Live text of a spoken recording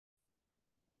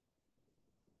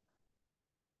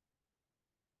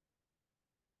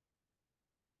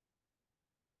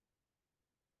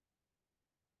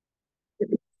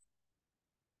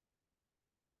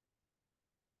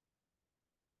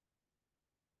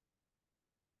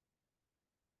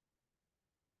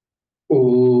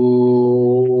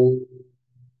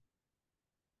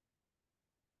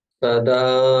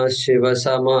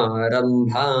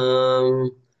सदाशिवसमारम्भाम्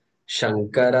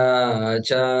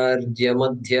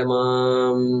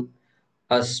शङ्कराचार्यमध्यमाम्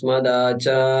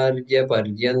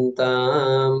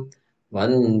अस्मदाचार्यपर्यन्ताम्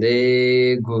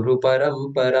वन्दे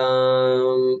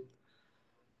गुरुपरम्पराम्।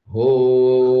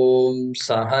 ॐ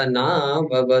सहना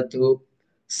भवतु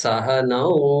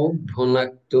सहनौ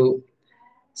भुनक्तु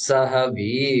सह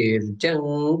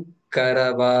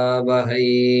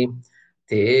वीर्यङ्करवावहै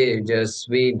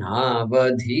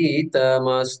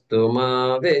तेजस्विनावधीतमस्तु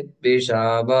मा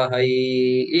विद्विषावहै।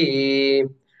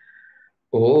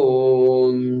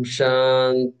 ॐ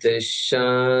शान्ति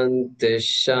शान्ति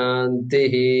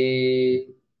शान्तिः।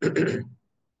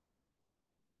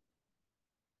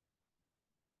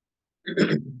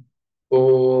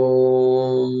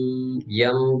 ॐ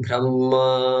यं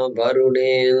ब्रह्मा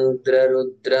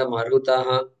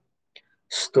वरुणेन्द्ररुद्रमरुतः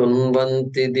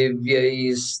स्तुन्वन्ति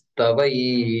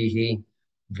दिव्यैस्तवैः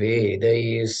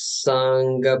वेदैः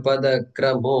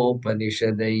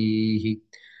साङ्गपदक्रमोपनिषदैः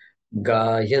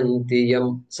गायन्ति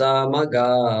यं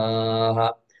सामगाः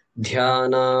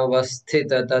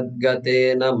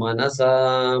ध्यानावस्थिततद्गतेन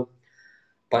मनसा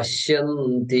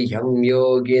पश्यन्ति यं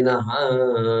योगिनः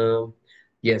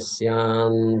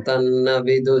यस्यान्तन्न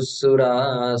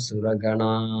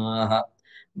विदुःसुरासुरगणाः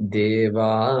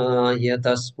देवाय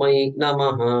तस्मै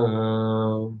नमः।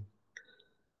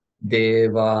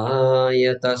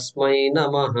 देवाय तस्मै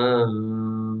नमः।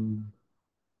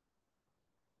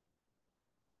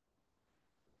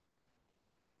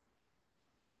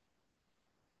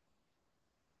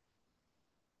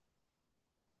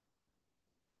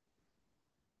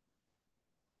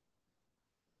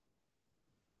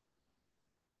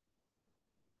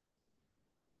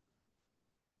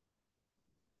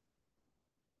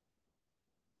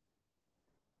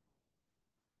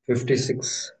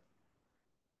 56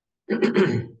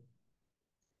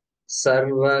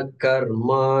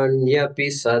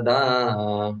 सर्वकर्माण्यपि सदा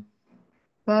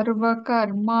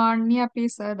सर्वकर्माण्यपि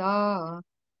सदा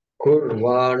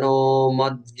कुर्वाणो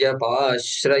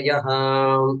मद्व्यपाश्रयः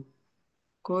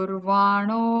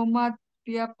कुर्वाणो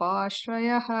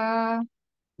मद्व्यपाश्रयः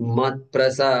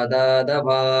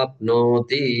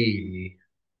मत्प्रसादादवाप्नोति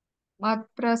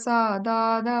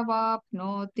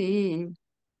मत्प्रसादादवाप्नोति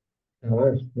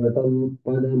शाश्वतं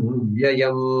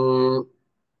पदमव्ययम्।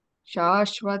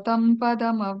 शाश्वतं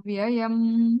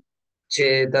पदमव्ययम्।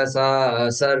 चेतसा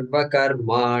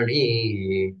सर्वकर्माणि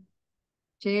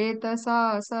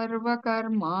चेतसा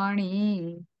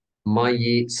सर्वकर्माणि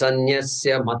मयि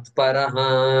सन्न्यस्य मत्परः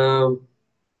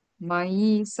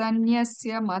मयि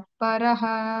सन्न्यस्य मत्परः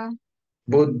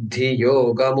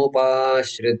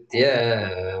बुद्धियोगमुपाश्रित्य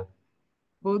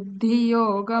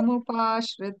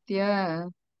बुद्धियोगमुपाश्रित्य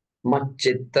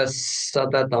मच्चित्तः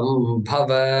सततं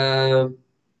भव।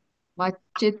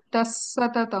 मच्चित्तः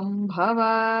सततं भव।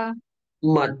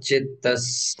 मच्चित्तः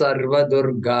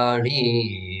सर्वदुर्गाणि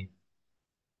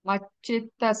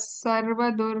मच्चित्तः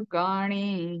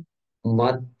सर्वदुर्गाणि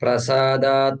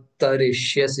मत्प्रसादात्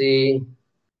तरिष्यसि।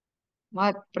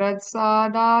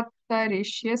 मत्प्रसादात्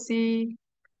तरिष्यसि।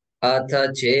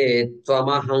 अथ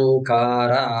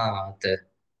चेत्त्वमहङ्कारात्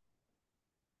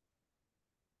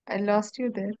I lost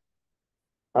you there.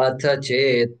 अथ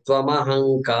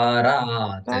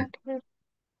चेत्त्वमहङ्कारात् Can't hear.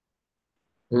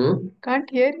 Can't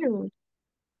hear you.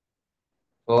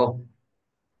 Oh,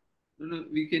 No,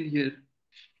 we can hear.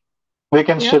 We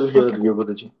can Yeah. still hear Okay. you,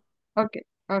 Guruji. Okay.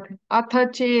 Okay.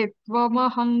 अथ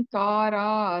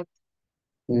चेत्त्वमहङ्कारात्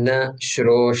न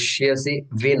श्रोष्यसि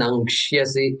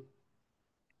विनङ्क्ष्यसि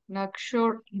न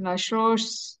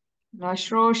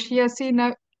श्रोष्यसि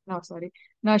न no sorry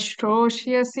न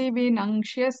श्रोष्यसि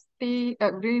विनङ्क्ष्यसि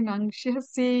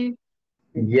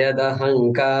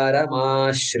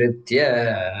यदहङ्कारमाश्रित्य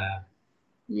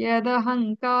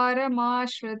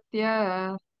यदहङ्कारमाश्रित्य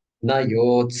न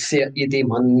योत्स्य इति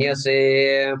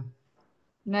मन्यसे।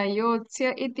 न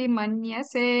योत्स्य इति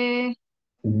मन्यसे।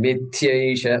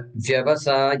 मिथ्यैष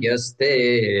व्यवसायस्ते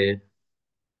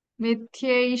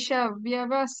मिथ्यैष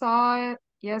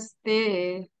व्यवसायस्ते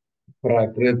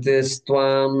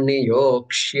प्रकृतिस्त्वां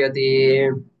नियोक्ष्यति।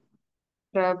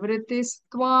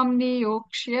 प्रवृत्तिस्त्वां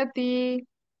नियोक्ष्यति।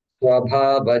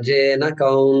 स्वभावजेन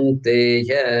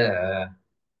कौन्तेय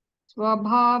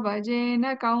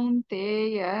स्वभावजेन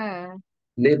कौन्तेय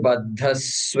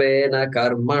निबद्धस्वेन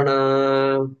कर्मणा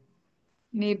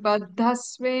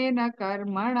निबद्धस्वेन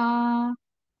कर्मणा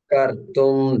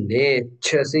कर्तुं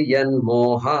नेच्छसि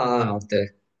यन्मोहात्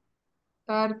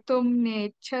कर्तुं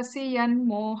नेच्छसि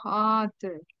यन्मोहात्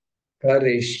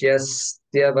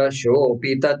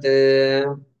करिष्यस्त्यवशोऽपि तत्।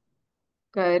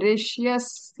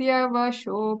 करिष्यस्य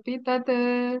वशोऽपि तत्।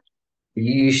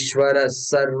 ईश्वरः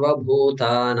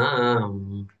सर्वभूतानां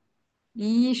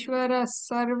ईश्वरः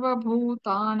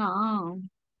सर्वभूतानां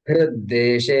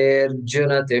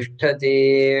हृद्देशेऽर्जुन तिष्ठति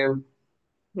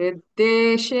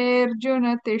हृद्देशेऽर्जुन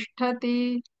तिष्ठति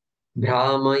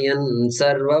भ्रामयन्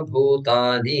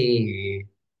सर्वभूतानि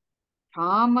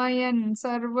भ्रामयन्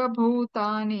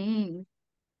सर्वभूतानि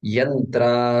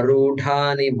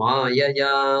यन्त्रारूढानि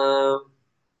मायया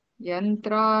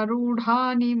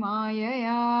यन्त्रारूढानि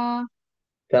मायया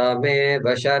तमेव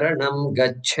शरणं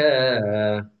गच्छ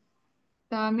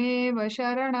तमेव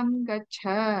शरणं गच्छ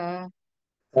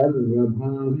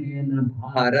सर्वभावेन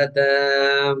भारत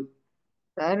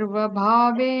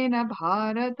सर्वभावेन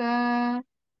भारत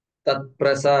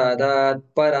तत्प्रसादात्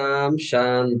परां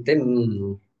शान्तिम्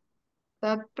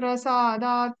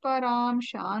तत्प्रसादात् परां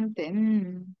शान्तिम्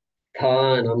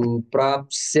स्थानं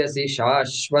प्राप्स्यसि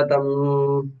शाश्वतम्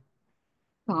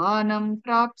स्थानं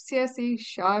प्राप्स्यसि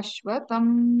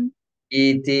शाश्वतम्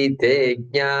इति ते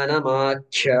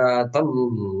ज्ञानमाख्यातम्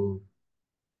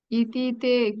इति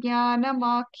ते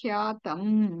ज्ञानमाख्यातम्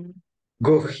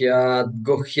गुह्याद्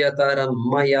गुह्यतरं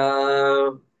मया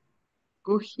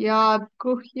गुह्यात्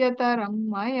गुह्यतरं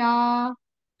मया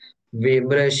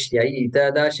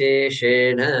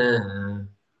विमृश्यैतदशेषेण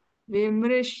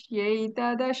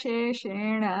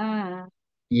विमृश्यैतदशेषेण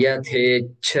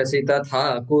यथेच्छसि तथा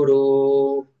कुरु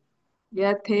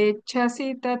यथेच्छसि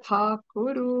तथा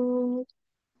कुरु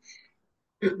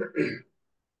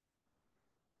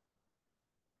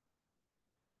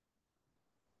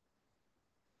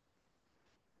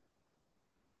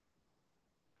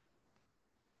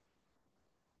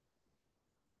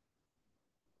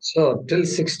So till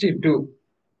 62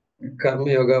 Karma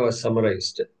Yoga was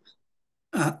summarized.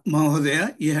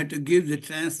 Mahodaya, you had to give the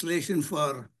translation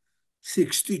for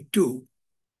 62.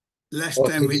 Last Oh,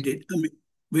 time we did.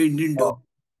 We didn't do.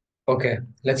 Okay,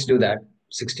 let's do that.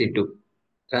 62.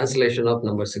 Translation of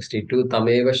number 62.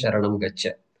 Tameva Sharanam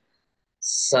Gacha.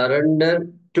 Surrender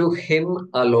to Him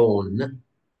alone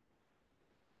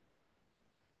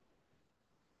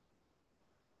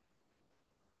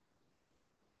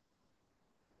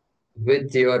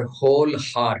with your whole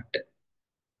heart.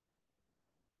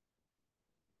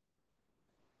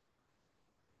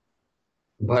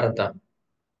 Bharata.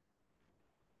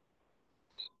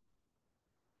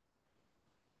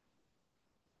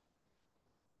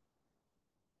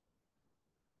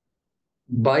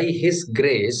 By His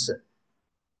grace,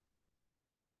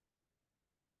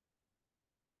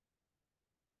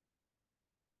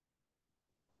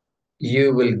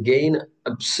 you will gain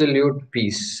absolute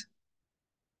peace.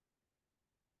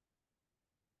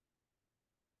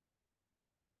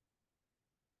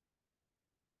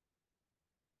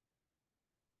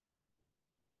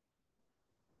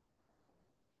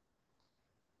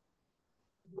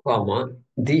 Comma,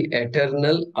 the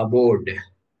eternal abode.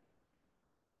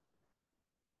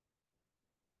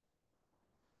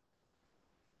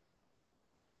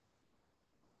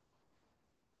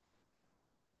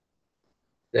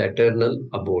 The eternal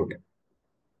abode.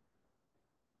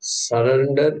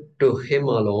 Surrender to Him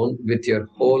alone with your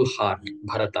whole heart.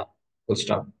 Bharata. Full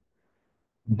stop.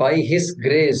 By His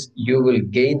grace, you will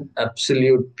gain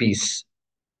absolute peace,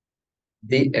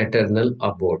 the eternal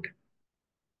abode.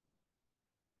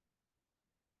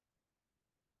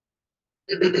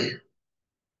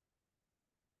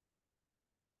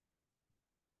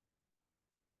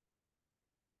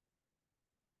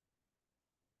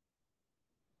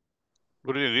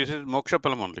 Guruji, this is moksha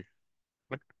palam only.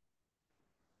 Right?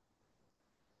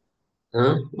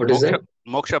 What is that?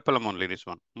 Moksha palam only, this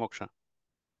one. Moksha.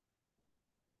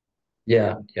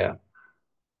 Yeah, yeah.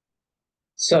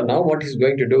 So now what he's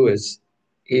going to do is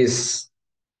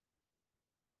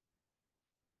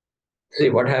see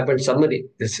what happened. Summary.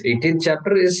 This 18th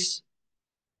chapter is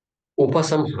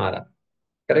Upasamhara.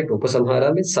 Correct?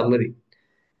 Upasamhara means summary.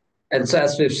 And so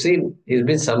as we've seen, he's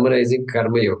been summarizing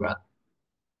Karma Yoga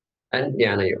and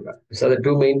Jnana Yoga. These are the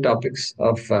two main topics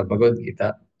of Bhagavad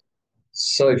Gita.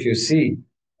 So if you see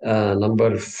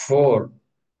number 4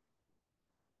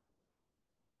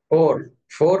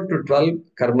 to 12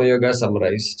 Karma Yoga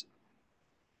summarized.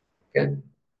 Okay.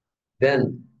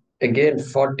 Then again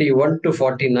 41 to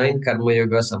 49 Karma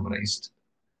Yoga summarized.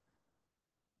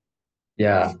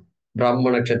 Yeah.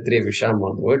 Brahmana Kshatriya Visham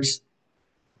onwards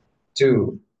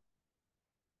to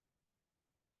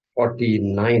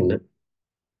 49,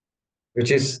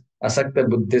 which is Asakta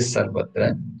Buddhist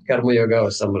Sarvatra. Karma Yoga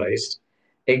was summarized.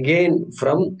 Again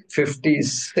from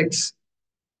 56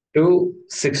 to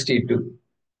 62.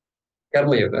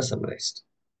 Karma Yoga summarized.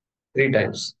 3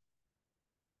 times.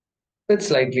 With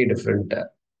slightly different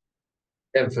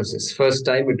emphasis. First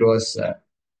time it was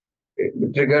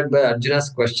triggered by Arjuna's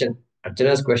question.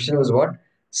 Arjuna's question was what?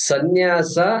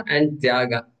 Sannyasa and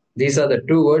Tyaga. These are the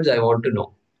two words I want to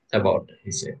know about,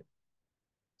 he said.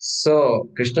 So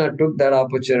Krishna took that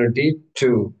opportunity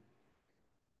to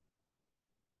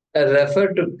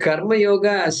refer to Karma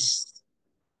Yoga as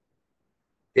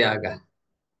Tyaga.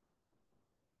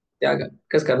 Tyaga.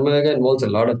 Because Karma Yoga involves a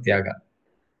lot of Tyaga.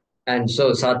 And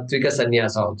so Sattvika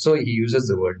Sannyasa also, he uses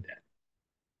the word there.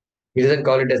 He doesn't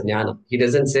call it as Jnana. He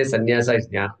doesn't say Sannyasa is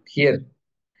Jnana. Here,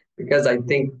 because I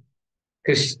think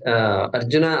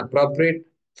Arjuna appropriate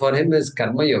for him is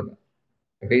Karma Yoga.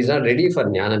 Okay, he's not ready for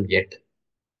Jnanam yet.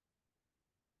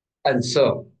 And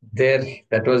so there,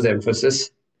 that was the emphasis.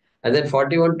 And then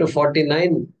 41 to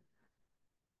 49,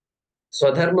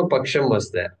 Swadharma Paksham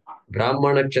was there.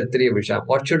 Brahmana Kshatriya Visham.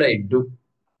 What should I do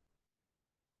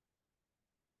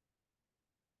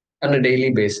on a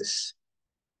daily basis?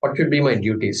 What should be my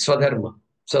duties? Swadharma.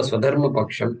 So Swadharma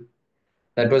Paksham,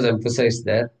 that was emphasized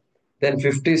there. Then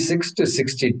 56 to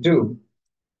 62,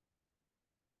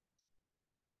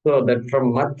 so that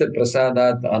from Mat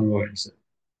Prasadat onwards.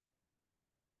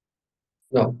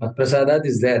 No, Mat Prasadat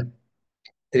is there.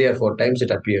 3 or 4 times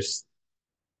it appears.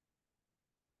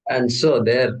 And so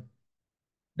there,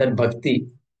 that bhakti,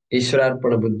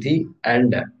 Ishwararpana buddhi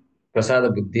and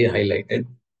Prasada buddhi highlighted.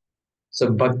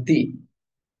 So bhakti,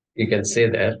 you can say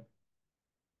there.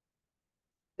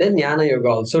 Then Jnana Yoga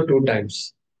also 2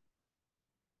 times.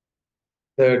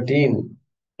 13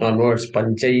 onwards,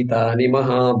 Panchaitani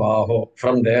Mahabaho.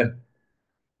 From there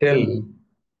till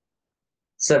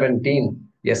 17,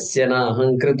 Yasyana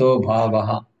Hankrito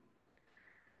Bhavaha.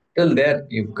 Till there,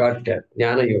 you've got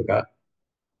Jnana Yoga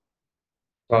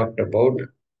talked about.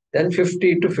 Then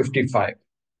 50 to 55.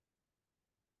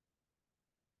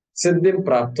 Siddhim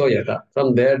Prapto Yata.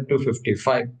 From there to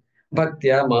 55.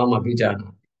 Bhaktya Mam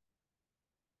Abhijana.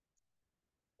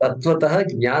 Tatvatah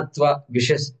Jnatva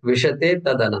Vishate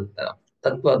Tadanantara.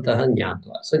 Tatvatah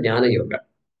Jnatva. So Jnana Yoga.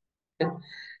 Okay.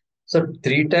 So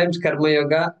 3 times Karma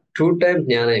Yoga, 2 times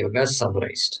Jnana Yoga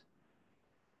summarized.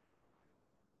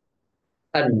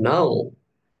 And now,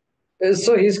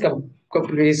 so he's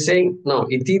saying, now,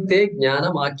 itite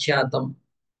jnanam akyatam,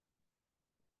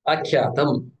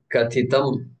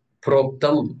 kathitam,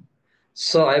 proktam.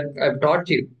 So I've taught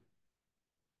you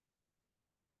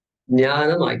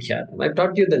jnanam akyatam. I've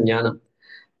taught you the jnanam,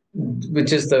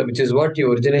 which is what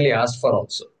you originally asked for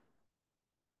also.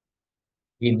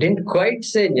 He didn't quite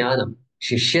say jnanam.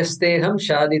 Shishyasteham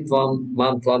shaditvam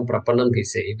mam tvam prapanam, he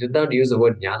said. He did not use the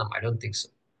word jnanam. I don't think so.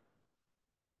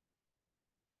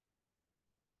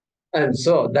 And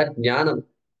so that jnanam,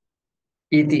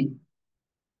 iti.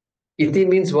 Iti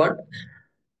means what?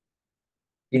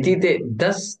 Itite,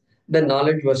 thus the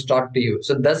knowledge was taught to you.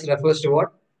 So thus refers to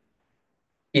what?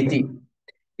 Iti.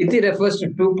 Iti refers to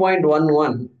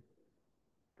 2.11,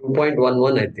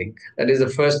 2.11, I think. That is the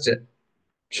first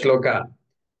shloka,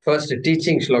 first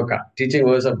teaching shloka, teaching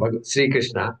verse of Sri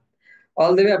Krishna,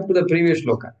 all the way up to the previous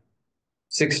shloka,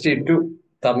 62,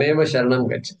 Tameva Sharanam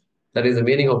Gaccha. That is the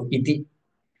meaning of iti.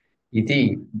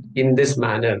 Iti, in this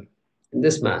manner. In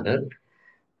this manner,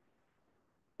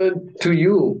 to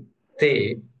you,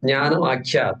 te, jnanam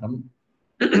akyatam,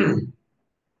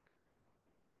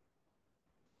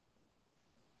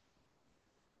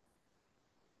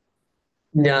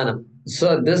 jnanam.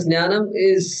 So this jnanam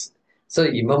is, so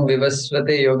imam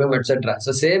vivasvate yogam, etc.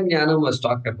 So same jnanam was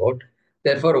talked about.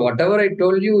 Therefore, whatever I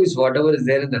told you is whatever is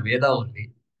there in the Veda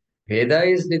only. Veda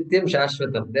is nityam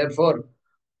shashvatam. Therefore,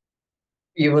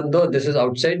 even though this is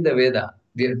outside the Veda,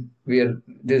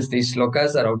 these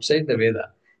slokas are outside the Veda,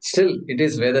 still it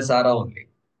is Veda Sara only.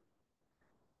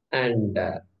 And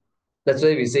that's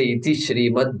why we say iti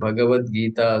Shrimad Bhagavad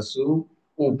Gita su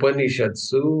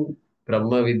Upanishadsu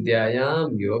Brahma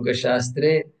Vidyayam Yoga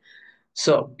Shastre.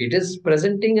 So it is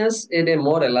presenting us in a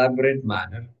more elaborate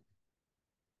manner.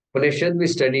 Upanishad we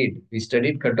studied. We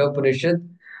studied Kathopanishad.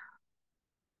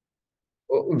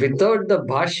 Without the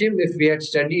Bhashyam, if we had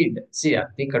studied, see, I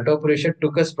think Kathopanishad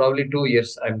took us probably 2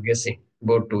 years, I'm guessing,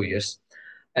 about 2 years.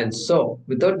 And so,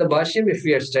 without the Bhashyam, if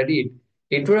we had studied,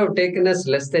 it would have taken us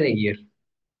less than a year.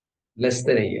 Less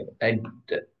than a year. And,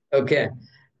 okay,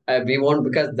 we won't,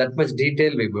 because that much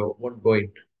detail we won't go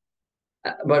into.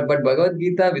 But Bhagavad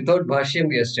Gita, without Bhashyam,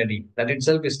 we are studying. That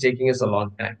itself is taking us a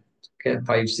long time. Okay,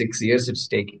 5-6 years it's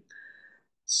taking.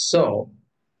 So,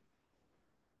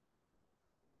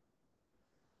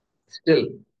 still,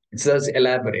 it says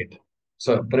elaborate.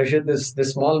 So, Parishad is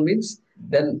this small means,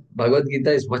 then Bhagavad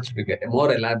Gita is much bigger,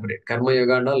 more elaborate. Karma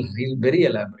Yoga and all, very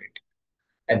elaborate.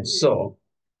 And so,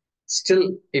 still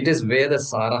it is Veda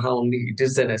Saraha only. It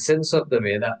is an essence of the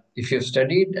Veda. If you've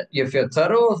studied, if you're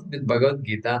thorough with Bhagavad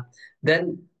Gita,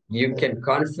 then you can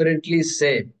confidently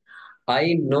say,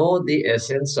 I know the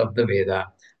essence of the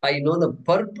Veda. I know the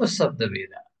purpose of the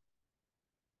Veda.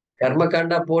 Karma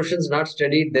Kanda portions not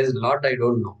studied, there is a lot I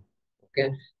don't know.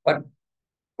 Okay. But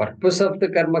purpose of the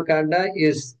Karma Kanda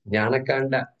is Jnana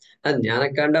Kanda. And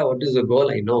Jnana Kanda, what is the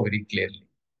goal? I know very clearly.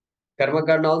 Karma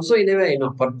Kanda also, in a way, I know.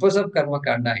 Purpose of Karma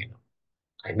Kanda, I know.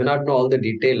 I may not know all the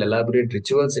detailed, elaborate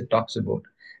rituals it talks about.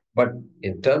 But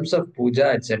in terms of puja,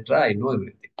 etc., I know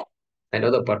everything. I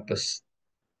know the purpose.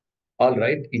 All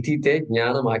right. Itite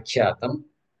jnanam akshyatam.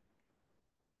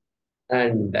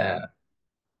 And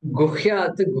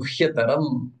guhyat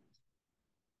guhyataram.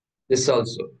 This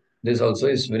also. This also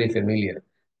is very familiar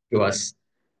to us.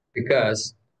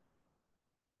 Because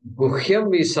Guhyam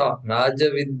we saw, Raja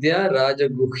Vidya, Raja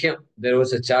Guhyam. There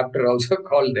was a chapter also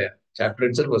called there. Chapter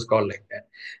itself was called like that.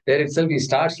 There itself he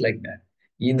starts like that.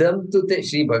 Idam tu te,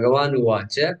 Sri Bhagavan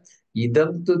Uvacha,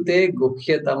 Idam tu te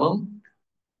Guhyatamam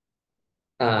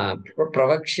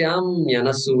Pravakshyam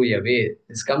Yanasuyave.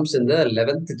 This comes in the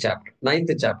 11th chapter,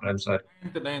 9th chapter, I'm sorry.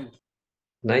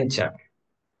 Ninth chapter.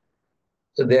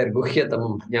 So there,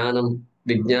 Guhyatamam, Jnanam,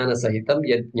 Vijnana Sahitam,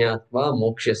 Yajñatva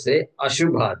Mokshase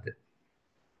Ashubhat.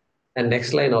 And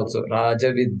next line also,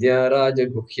 Raja Vidya Raja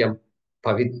Guhyam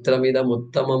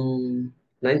Pavitramidam Uttamam.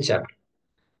 Ninth chapter.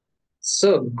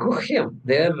 So Guhyam,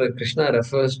 there Krishna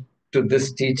refers to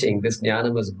this teaching, this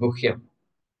jnanam as Guhyam.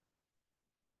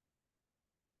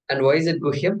 And why is it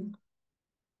Guhyam?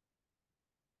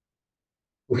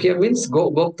 Guhyam means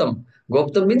Goptam.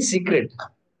 Goptam means secret.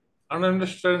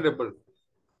 Ununderstandable.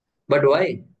 But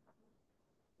why?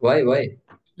 Why?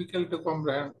 Difficult to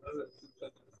comprehend.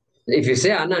 If you say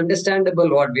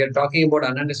ununderstandable, what? We are talking about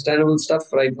ununderstandable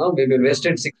stuff right now. We've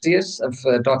wasted 6 years of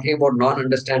talking about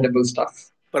non-understandable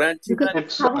stuff. It's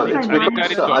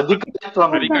adhikaritva.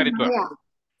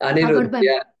 Anirudh,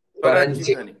 yeah.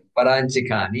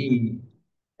 Paranchikani.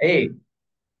 Hey,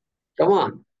 come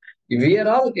on. We are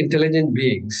all intelligent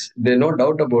beings. There's no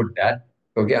doubt about that.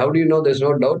 Okay, how do you know there's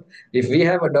no doubt? If we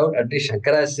have a doubt, at least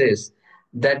Shankara says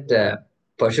that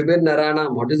Pashubir Narana,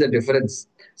 what is the difference?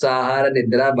 So Ahara,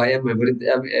 Nidra, Bhayam,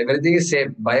 everything is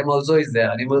same. Bhayam also is there.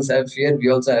 Animals have fear, we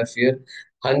also have fear.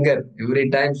 Hunger, every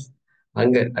time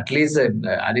hunger. At least an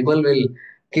animal will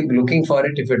keep looking for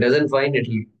it. If it doesn't find it,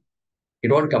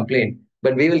 it won't complain.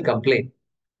 But we will complain.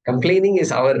 Complaining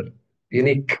is our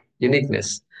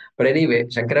uniqueness. But anyway,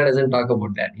 Shankara doesn't talk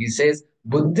about that. He says,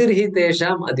 Buddhir hi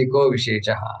tesham adhiko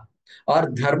visheshaha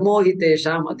or dharmo hi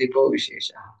tesham adhiko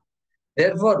visheshaha.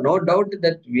 Therefore, no doubt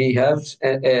that we have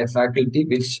a faculty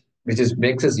which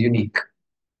makes us unique.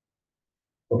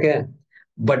 Okay?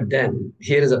 But then,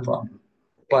 here is a problem.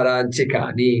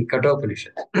 Paranchikani,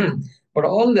 Kathopanishad. But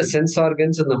all the sense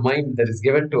organs and the mind that is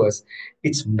given to us,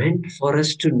 it's meant for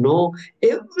us to know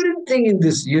everything in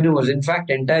this universe. In fact,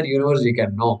 entire universe we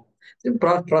can know. The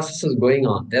process is going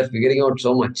on. They're figuring out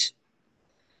so much.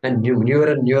 And newer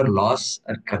and newer laws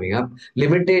are coming up.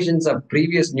 Limitations of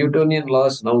previous Newtonian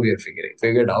laws, now we are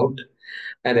figured out.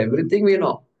 And everything we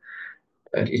know.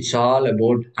 It's all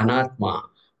about anatma.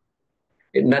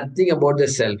 Nothing about the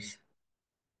self.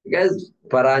 Because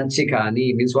Paranchi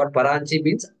Kani means what? Paranchi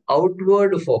means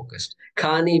outward focused.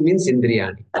 Kani means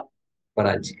Indriyani.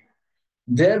 Paranchi.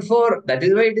 Therefore, that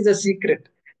is why it is a secret.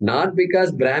 Not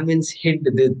because Brahmins hid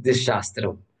this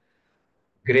Shastram.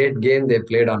 Great game they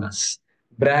played on us.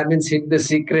 Brahmins hid the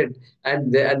secret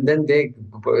and then they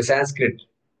Sanskrit.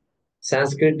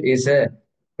 Sanskrit is a,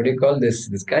 what do you call this?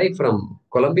 This guy from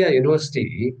Columbia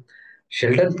University,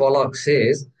 Sheldon Pollock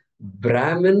says,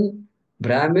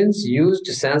 Brahmins used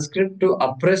Sanskrit to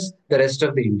oppress the rest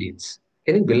of the Indians.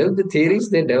 Can you believe the theories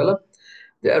they developed?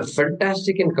 They are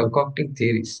fantastic in concocting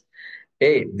theories.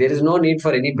 Hey, there is no need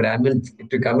for any Brahmin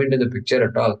to come into the picture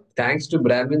at all. Thanks to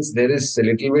Brahmins, there is a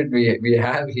little bit we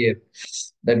have here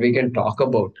that we can talk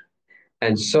about.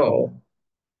 And so,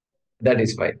 that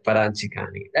is why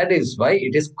Paranchikani. That is why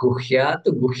it is Guhyat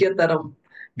Guhyataram,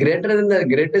 greater than the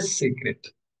greatest secret.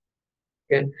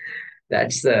 Okay?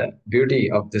 That's the beauty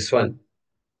of this one.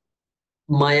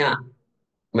 Maya.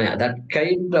 That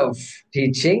kind of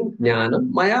teaching, jnanam,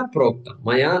 Maya proktam,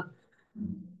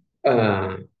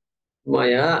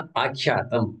 Maya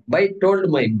akshyatam, by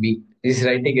told by me. He's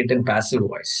writing it in passive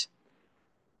voice.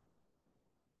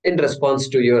 In response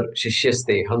to your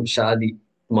Shishyaste, Ham Shadi,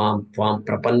 Mam, Tvam,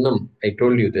 Prapannam, I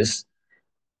told you this,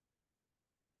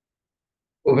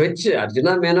 which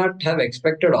Arjuna may not have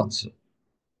expected also.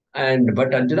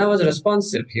 But Arjuna was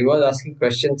responsive. He was asking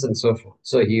questions and so forth.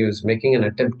 So he was making an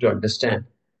attempt to understand.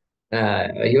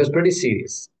 He was pretty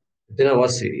serious. Arjuna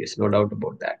was serious, no doubt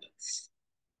about that.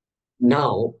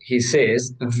 Now he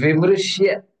says,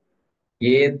 Vimrishya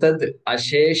etad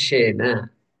asheshena.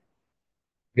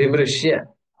 Vimrishya.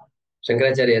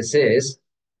 Shankaracharya says,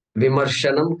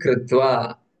 Vimarshanam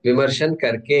kritva. Vimarshan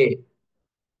karke.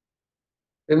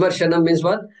 Vimarshanam means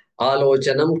what?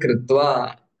 Alochanam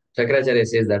kritva. Shankaracharya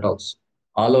says that also.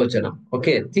 Alochanam.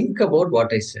 Okay, think about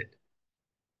what I said.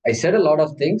 I said a lot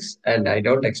of things, and I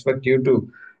don't expect you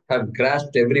to have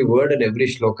grasped every word and every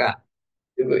shloka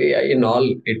in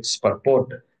all its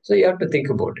purport. So you have to think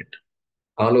about it.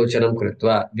 Alochanam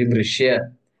kritva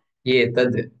vimrishya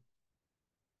etad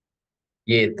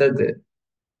etad.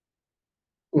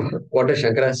 What does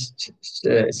Shankara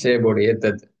say about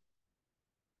etad?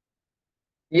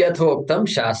 Yathoktam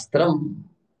shastram.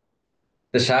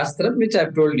 The shastram which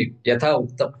I've told you, yatha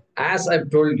uktam, as I've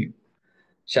told you,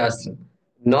 shastram.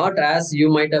 Not as you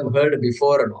might have heard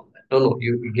before and all that. No, no,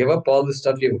 you give up all the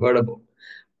stuff you've heard about.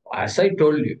 As I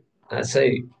told you, as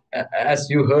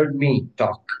you heard me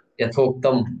talk,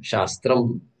 yathoktam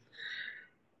shastram,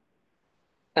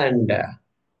 and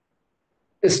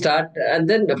start, and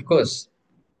then of course,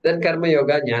 then karma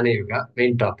yoga, jnana yoga,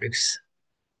 main topics.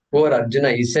 Poor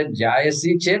Arjuna, he said,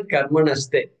 Jayasi chet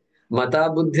karmanaste, mata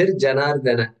buddhir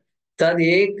janardana, tad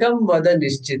ekam vada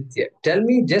nischitya. Tell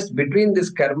me just between this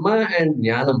karma and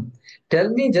jnanam, tell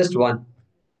me just one.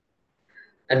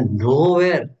 And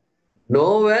nowhere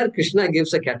Krishna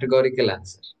gives a categorical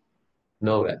answer.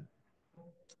 Nowhere.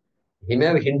 He may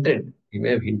have hinted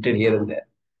here and there.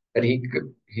 But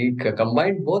he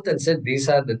combined both and said these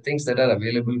are the things that are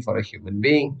available for a human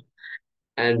being.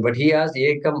 But he asked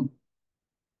Ekam.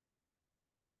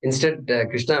 Instead,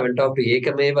 Krishna went off to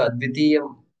Ekameva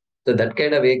Advitiyam. So that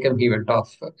kind of Ekam he went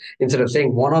off. Instead of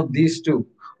saying one of these two,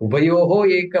 Ubayoho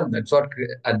Ekam, that's what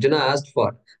Arjuna asked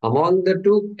for. Among the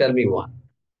two, tell me one.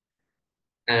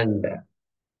 And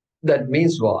that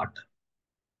means what?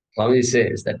 Swami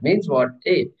says, that means what?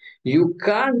 Hey, you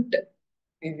can't,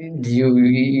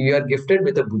 you are gifted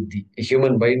with a buddhi. A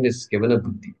human mind is given a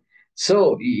buddhi.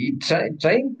 So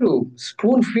trying to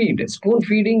spoon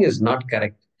feeding is not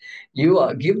correct.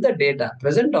 You give the data,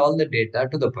 present all the data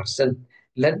to the person,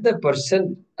 let the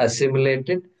person assimilate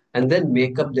it, and then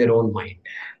make up their own mind,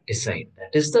 decide.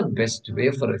 That is the best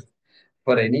way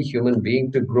for any human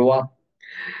being to grow up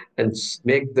and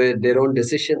make their own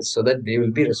decisions so that they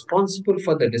will be responsible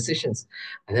for the decisions.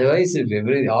 Otherwise,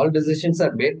 if all decisions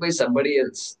are made by somebody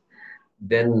else,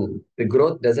 then the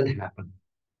growth doesn't happen.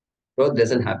 Growth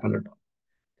doesn't happen at all.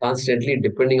 Constantly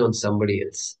depending on somebody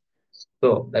else.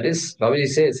 So that is, Swamiji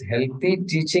says, healthy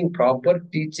teaching, proper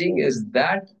teaching is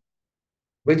that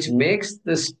which makes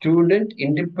the student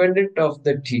independent of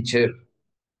the teacher.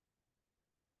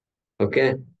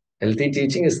 Okay? Healthy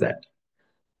teaching is that.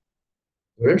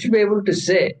 Student should be able to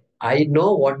say, I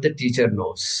know what the teacher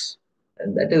knows.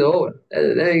 And that is over.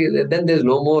 Then there's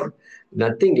no more,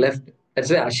 nothing left. That's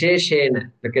why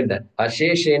Asheshena, look at that.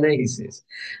 Asheshena, he says,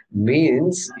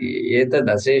 means etad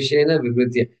Asheshena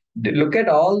vibhritya. Look at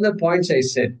all the points I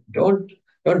said. Don't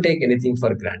take anything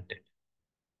for granted.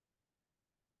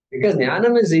 Because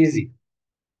jnanam is easy.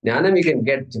 Jnanam you can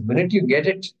get. The minute you get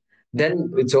it,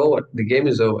 then it's over. The game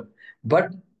is over.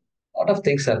 But a lot of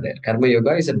things are there. Karma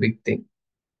yoga is a big thing.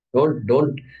 Don't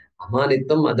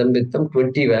Amanittam, Adambittam,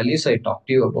 20 values I talked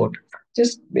to you about.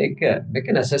 Just make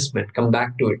an assessment, come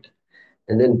back to it,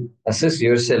 and then assess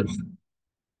yourself.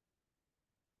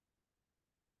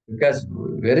 Because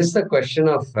where is the question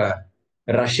of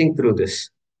rushing through this?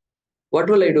 What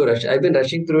will I do? I've been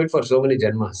rushing through it for so many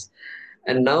janmas.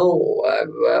 And now,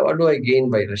 what do I gain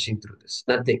by rushing through this?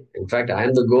 Nothing. In fact, I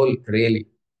am the goal, really.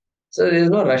 So there is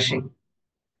no rushing.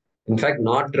 In fact,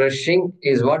 not rushing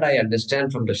is what I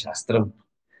understand from the Shastram.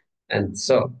 And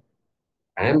so,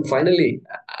 I am finally,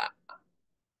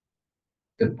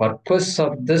 the purpose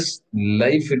of this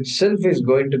life itself is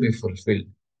going to be fulfilled.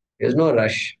 There's no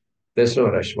rush. There's no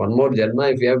rush. One more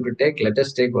janma, if we have to take, let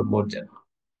us take one more janma.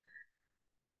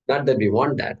 Not that we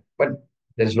want that, but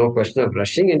there's no question of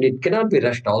rushing, and it cannot be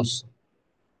rushed also.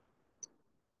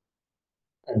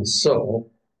 And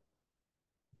so,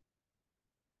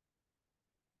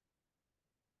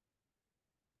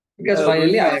 because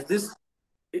finally,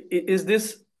 is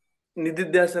this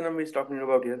Nididhyasanam is talking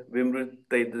about here? Vimrita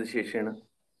Sheshena.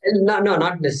 no,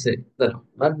 not necessarily. No,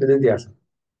 not Nididhyasana.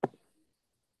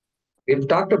 We've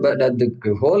talked about that the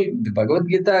Bhagavad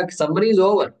Gita summary is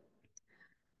over.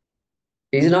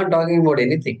 He's not talking about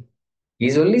anything.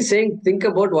 He's only saying, think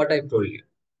about what I've told you.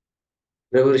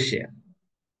 Pravarshya.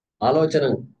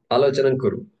 Alochanam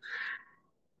kuru.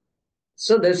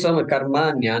 So there's some karma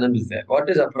and jnanam is there. What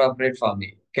is appropriate for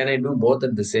me? Can I do both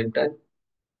at the same time?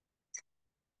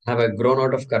 Have I grown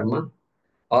out of karma?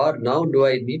 Or now do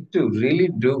I need to really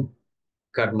do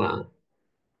karma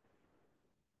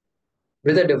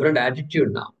with a different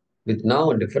attitude now? With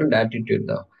now a different attitude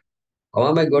now. How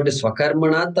am I going to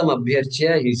Swakarmanatam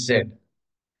Abhyarchya? He said,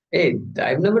 hey,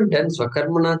 I've never done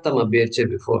Swakarmanatam Abhyarchya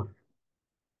before.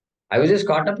 I was just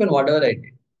caught up in whatever I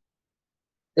did.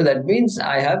 So that means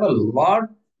I have a lot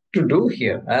to do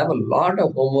here. I have a lot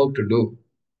of homework to do.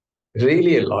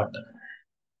 Really a lot.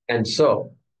 And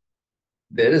so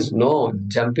there is no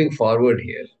jumping forward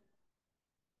here.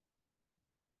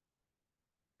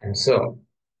 And so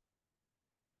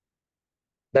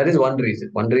that is one reason.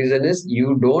 One reason is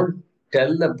you don't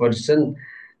tell the person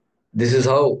this is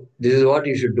what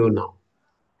you should do now.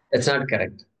 That's not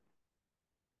correct.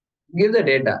 Give the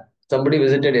data. Somebody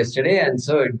visited yesterday, and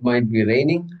so it might be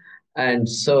raining, and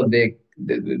so they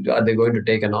are they going to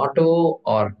take an auto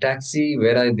or taxi?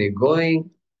 Where are they going?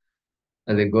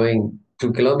 Are they going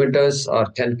 2 kilometers or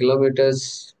 10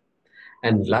 kilometers?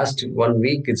 And last 1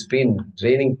 week it's been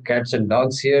raining cats and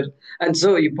dogs here, and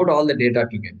so you put all the data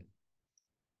together,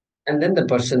 and then the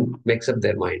person makes up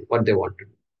their mind what they want to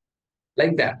do,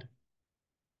 like that.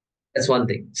 That's one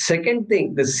thing. Second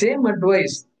thing, the same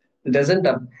advice doesn't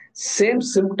have same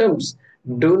symptoms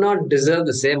do not deserve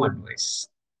the same advice.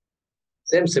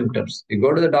 Same symptoms. You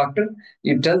go to the doctor,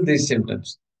 you tell these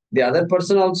symptoms. The other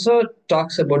person also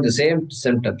talks about the same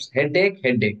symptoms. Headache,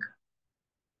 headache.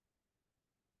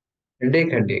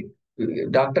 Headache, headache.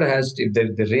 Doctor has to,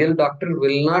 the real doctor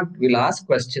will ask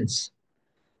questions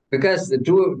because the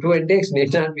two headaches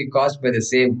need not be caused by the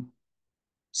same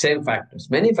factors.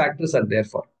 Many factors are there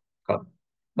for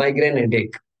migraine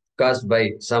headache caused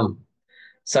by some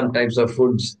types of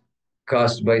foods,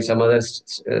 caused by some other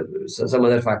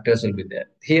factors will be there.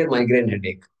 Here, migraine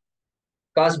headache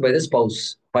caused by the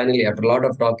spouse. Finally, after a lot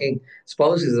of talking,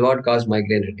 spouse is what caused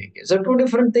migraine headache. So two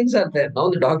different things are there. Now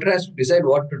the doctor has to decide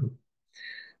what to do.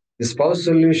 The spouse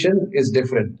solution is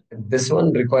different. This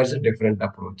one requires a different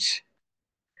approach.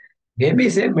 Maybe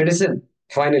same medicine.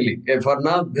 Finally, for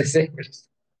now, the same medicine.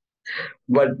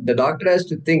 But the doctor has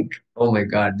to think, oh my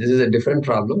God, this is a different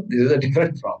problem. This is a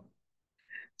different problem.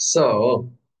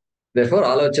 So, therefore,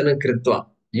 alochana kritva.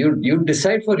 You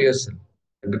decide for yourself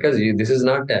because this is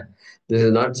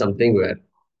not something where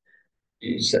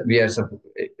we are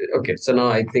okay. So now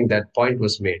I think that point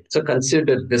was made. So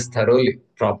consider this thoroughly,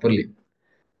 properly,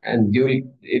 and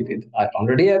I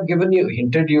already have given you,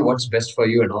 hinted you what's best for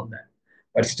you and all that.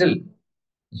 But still,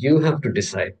 you have to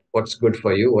decide what's good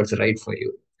for you, what's right for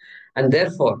you. And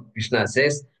therefore, Krishna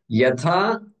says,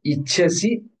 Yatha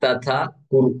ichasi tatha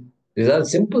kuru. These are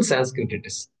simple Sanskrit it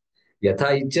is.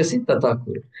 Yatha ichasi tatha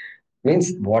kuru.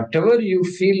 Means whatever you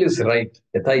feel is right.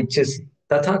 Yatha ichasi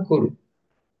tatha kuru.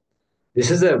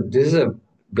 This is a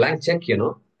blank check,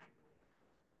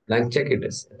 Blank check it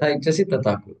is. Yatha ichasi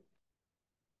tatha kuru.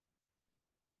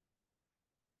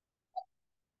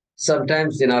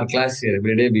 Sometimes in our class here,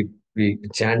 every day we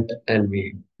chant and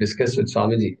we discuss with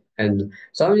Swamiji. And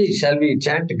Swamiji, shall we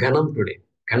chant Ghanam today?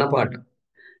 Ghanapata.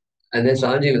 And then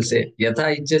Swamiji will say,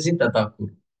 Yatha ichasi tatha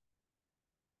kuru.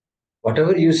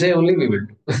 Whatever you say, only we will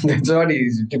do. That's what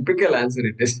his typical answer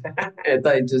it is.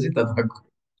 Yatha ichasi tatha kuru.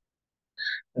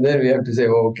 And then we have to say,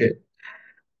 oh, okay.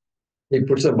 He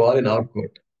puts a ball in our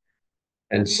court.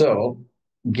 And so,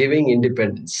 giving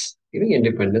independence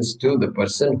to the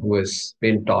person who has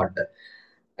been taught.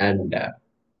 And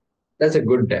that's a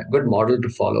good model to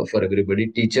follow for everybody,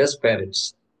 teachers,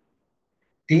 parents.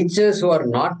 Teachers who are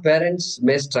not parents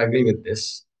may struggle with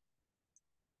this.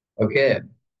 Okay,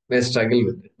 may struggle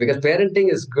with it because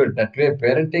parenting is good. That way,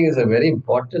 parenting is a very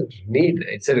important need.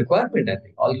 It's a requirement. I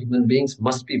think all human beings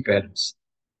must be parents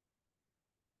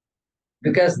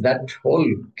because that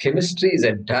whole chemistry is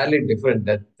entirely different.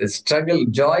 That the struggle,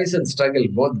 joys and struggle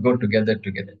both go together.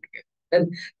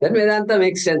 Then Vedanta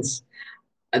makes sense.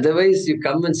 Otherwise, you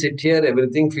come and sit here,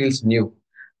 everything feels new.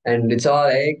 And it's all,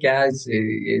 hey, I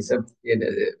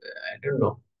don't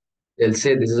know. They'll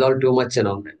say this is all too much and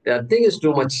all that. The thing is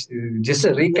too much. Just a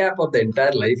recap of the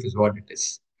entire life is what it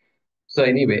is. So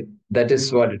anyway, that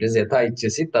is what it is. Yatha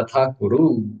ichchasi tatha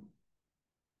kuru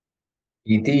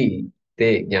iti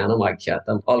te jnanam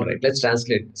akyatam. All right, let's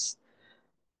translate this.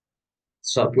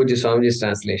 So Puja Swamiji's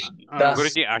translation.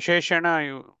 Guruji, Asheshana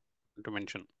you want to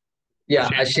mention. Yeah,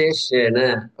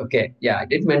 Asheshena. Okay, yeah, I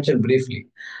did mention briefly.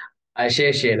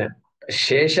 Asheshena.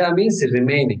 Shesha means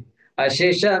remaining.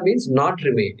 Ashesha means not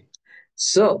remaining.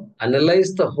 So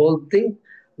analyze the whole thing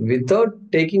without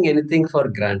taking anything for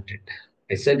granted.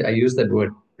 I use that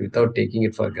word without taking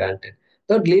it for granted,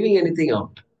 without leaving anything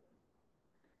out.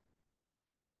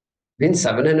 Means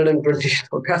 720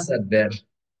 shlokas are there.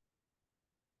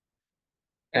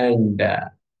 And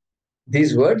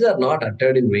these words are not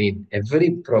uttered in vain.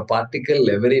 Every particle,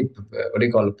 every, what do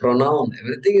you call it, pronoun,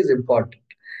 everything is important.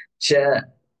 Cha.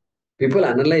 People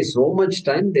analyze so much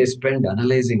time they spend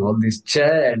analyzing all this cha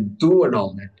and tu and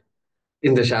all that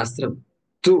in the Shastram.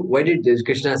 Tu, why did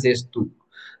Krishna says tu?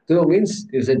 Tu means,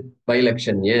 is it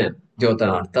bilakshanya,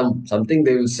 jyotanartham, something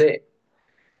they will say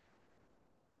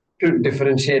to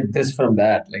differentiate this from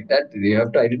that. Like that, you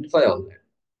have to identify all that.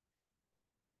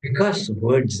 Because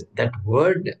words, that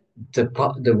word,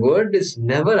 the word is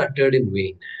never uttered in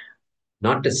vain.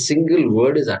 Not a single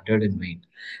word is uttered in vain.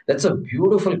 That's a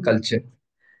beautiful culture.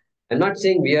 I'm not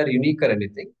saying we are unique or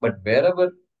anything, but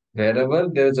wherever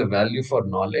there is a value for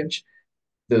knowledge,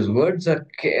 those words are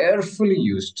carefully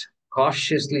used,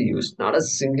 cautiously used. Not a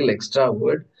single extra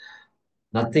word,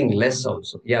 nothing less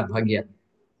also. Yeah, Bhagya.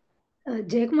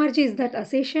 Jayakumarji, is that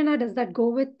Aseshena, does that go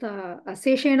with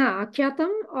Aseshena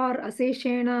Akyatam or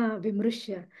Aseshena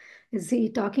Vimrushya? Is he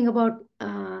talking about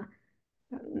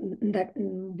that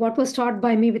what was taught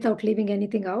by me without leaving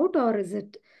anything out, or is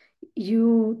it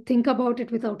you think about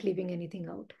it without leaving anything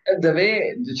out? The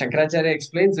way Shankaracharya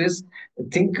explains is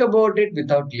think about it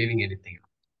without leaving anything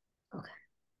out. Okay.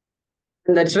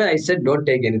 And that's why I said don't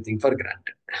take anything for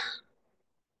granted.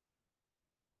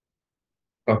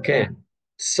 Okay.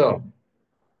 So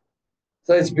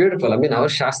it's beautiful. I mean, our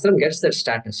Shastram gets that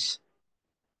status.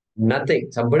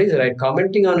 Nothing. Somebody's right.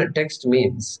 Commenting on a text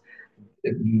means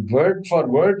word for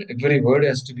word, every word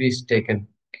has to be taken,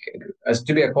 has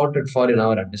to be accounted for in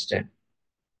our understanding.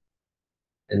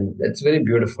 And that's very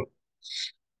beautiful.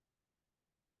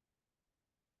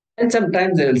 And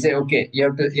sometimes they will say, okay, you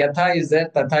have to, yatha is there,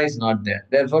 tatha is not there.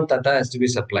 Therefore, tatha has to be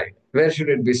supplied. Where should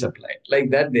it be supplied? Like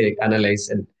that, they analyze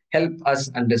and help us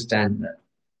understand the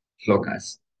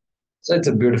shlokas. So it's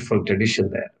a beautiful tradition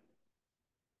there.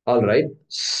 All right.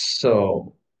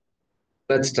 So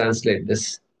let's translate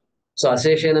this. So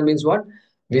aseshena means what?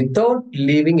 Without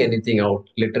leaving anything out.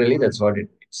 Literally, that's what it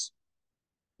means.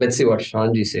 Let's see what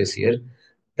Shanji says here.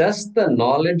 Thus, the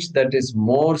knowledge that is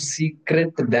more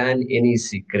secret than any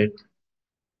secret.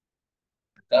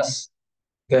 Thus,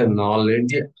 the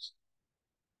knowledge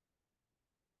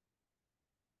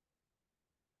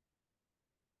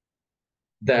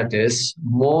that is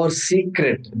more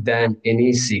secret than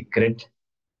any secret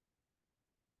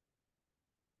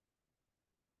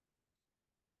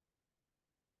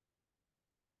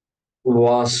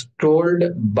was told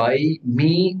by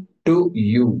me to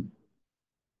you.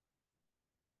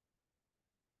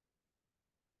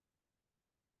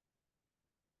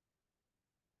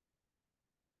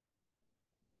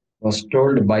 Was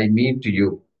told by me to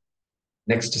you.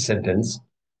 Next sentence.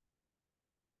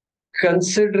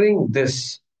 Considering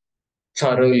this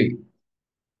thoroughly,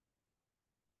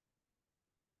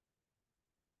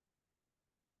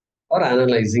 or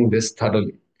analyzing this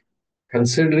thoroughly,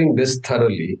 considering this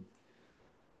thoroughly,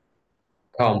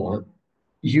 comma,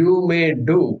 you may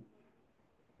do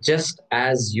just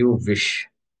as you wish.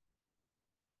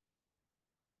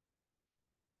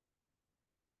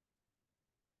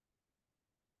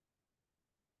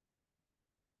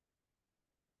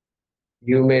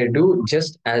 You may do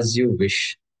just as you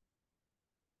wish.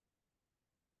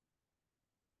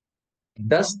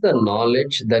 Thus, the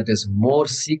knowledge that is more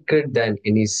secret than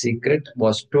any secret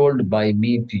was told by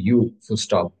me to you. Full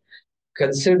stop.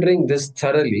 Considering this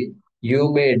thoroughly,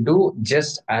 you may do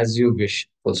just as you wish.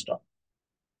 Full stop.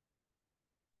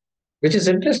 Which is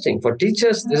interesting. For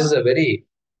teachers, this is a very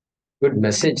good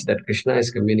message that Krishna is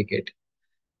communicating.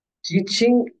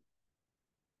 Teaching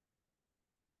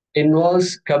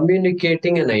involves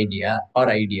communicating an idea or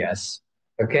ideas.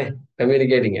 Okay,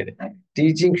 communicating it.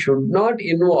 Teaching should not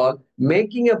involve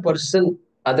making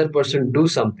other person do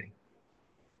something.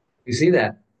 You see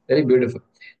that? Very beautiful.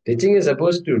 Teaching is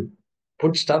supposed to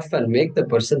put stuff and make the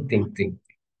person think.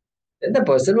 Then the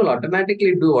person will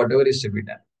automatically do whatever is to be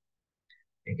done.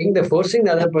 Forcing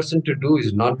the other person to do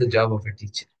is not the job of a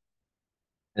teacher.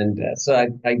 And so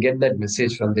I get that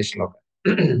message from this shloka.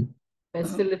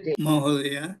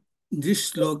 Mahodaya,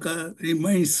 this shloka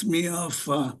reminds me of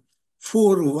 4.1.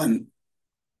 4.1.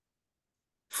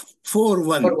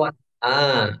 For one,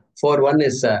 for one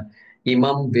is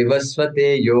imam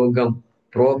vivasvate yogam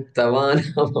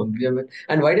proktavan.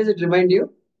 And why does it remind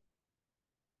you?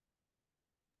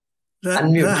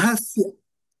 Unmute. Rahasya.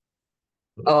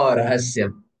 Oh,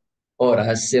 rahasyam. Oh,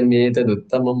 rahasyam etad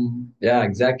uttamam. Yeah,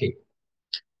 exactly.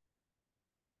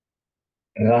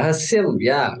 Rahasyam,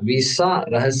 yeah, we saw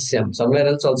rahasyam. Somewhere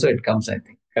else also it comes, I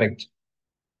think. Correct.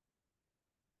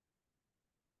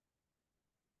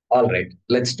 All right,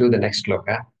 let's do the next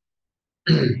shloka.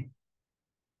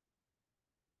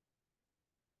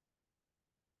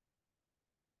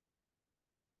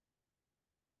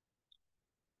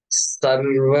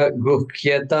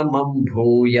 सर्वगुह्यतमं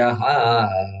भूयः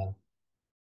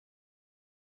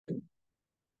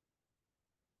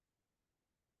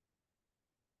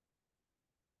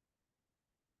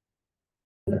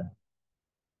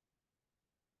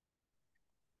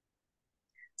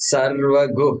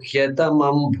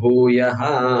सर्वगुह्यतमं भूयः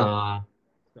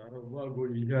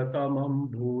सर्वगुह्यतमं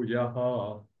भूयः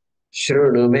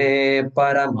शृणु मे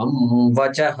परमं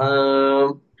वचः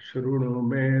शृणु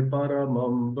मे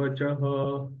परमं वचः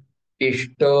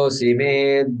इष्टोऽसि मे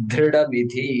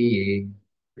दृढमिति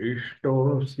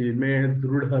इष्टोऽसि मे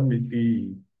दृढमिति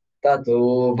ततो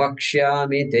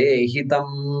वक्ष्यामि ते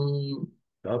हितम्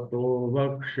ततो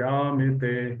वक्ष्यामि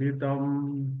ते हितम्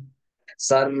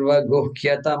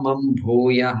सर्वगुह्यतमं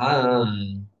भूयः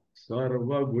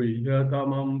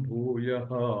सर्वगुह्यतमं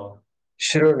भूयः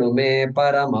शृणु मे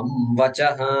परमं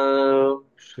वचः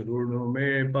शृणु मे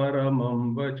परमं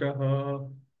वचः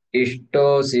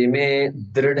इष्टोऽसि मे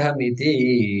दृढमिति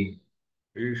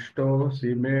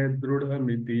इष्टोऽसि मे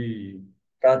दृढमिति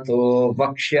ततो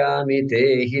वक्ष्यामि ते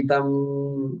हितम्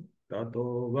ततो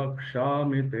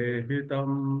वक्ष्यामि ते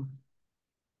हितम्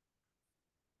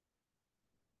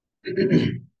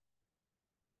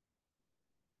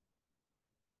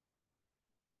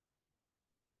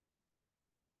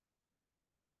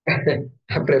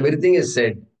After everything is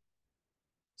said,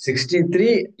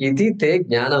 63 iti te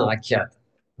jnana akhyat.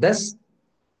 Thus,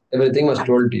 everything was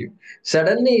told to you.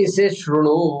 Suddenly he says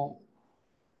Shrunu.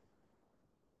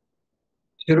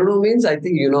 Shrunu means, I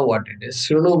think you know what it is.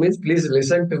 Shrunu means, please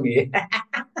listen to me.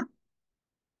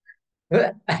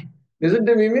 Listen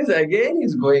to me means, again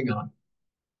he's going on.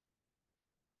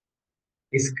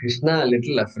 Is Krishna a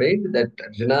little afraid that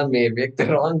Arjuna may make the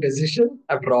wrong decision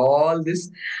after all this?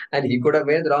 And he could have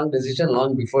made the wrong decision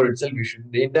long before itself. He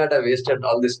need not have wasted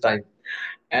all this time.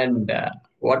 And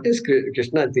what is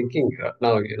Krishna thinking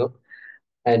now,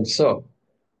 And so,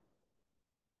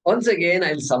 once again,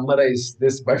 I'll summarize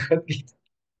this Bhagavad Gita.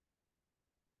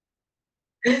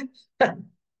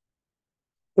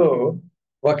 So,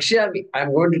 Vakshyami,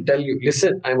 I'm going to tell you,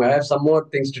 listen, I have some more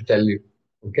things to tell you.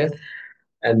 Okay?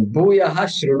 And Bhuyaha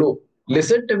Shrunu.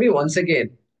 Listen to me once again.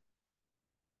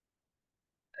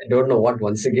 I don't know what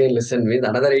once again listen means.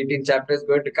 Another 18 chapters is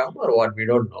going to come or what? We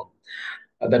don't know.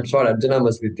 That's what Arjuna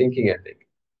must be thinking, I think.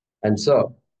 And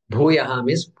so, Bhuyaha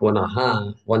means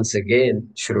Punaha. Once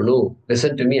again, Shrunu.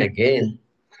 Listen to me again.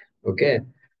 Okay?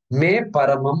 Me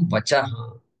Paramam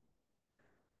Vachaha.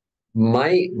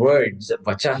 My words,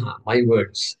 Vachaha, my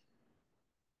words.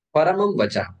 Paramam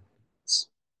Vachaha.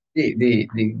 The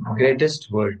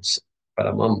greatest words.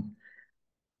 Paramam.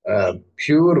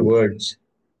 Pure words.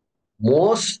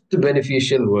 Most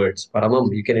beneficial words.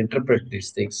 Paramam. You can interpret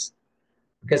these things.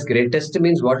 Because greatest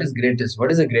means what is greatest?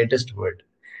 What is the greatest word?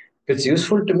 If it's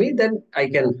useful to me, then I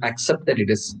can accept that it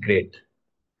is great.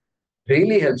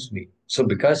 Really helps me. So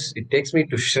because it takes me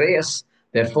to Shreyas,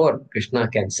 therefore Krishna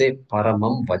can say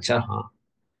Paramam Vachaha.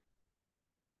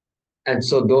 And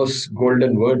so those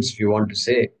golden words, if you want to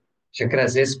say, Shankara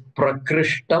says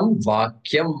Prakrishtam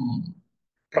Vakyam.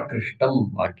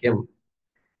 Prakrishtam Vakyam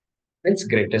means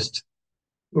greatest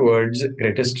words,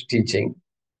 greatest teaching.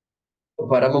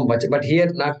 Paramam Vacha. But here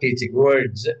not teaching,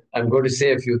 words. I'm going to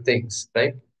say a few things,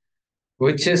 right?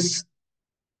 Which is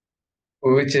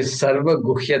Sarva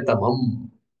Guhyatamam.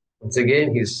 Once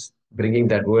again, he's bringing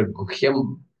that word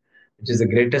Guhyam, which is the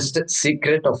greatest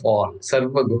secret of all.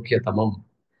 Sarva Guhyatamam.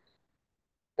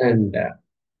 And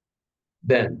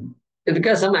then it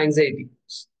becomes some anxiety.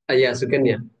 Yeah,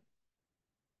 Sukanya.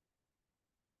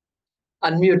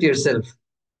 Unmute yourself.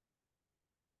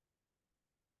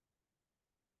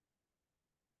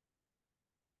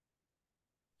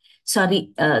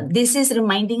 Sorry, this is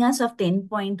reminding us of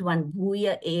 10.1.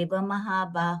 Bhuya eva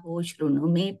mahabaho shrunu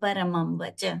me paramam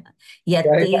vacha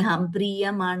yatte ham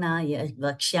priyamanaya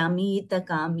vakshami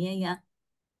takamyaya.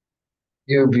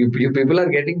 You people are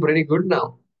getting pretty good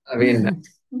now. I mean,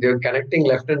 you're connecting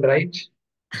left and right.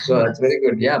 So that's very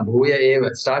good. Yeah, Bhuya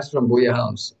eva starts from Bhuya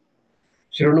house.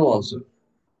 Shrunu also.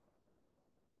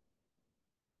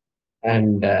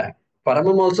 And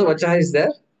Paramam also Vachaha is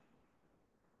there.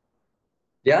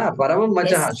 Yeah, Paramam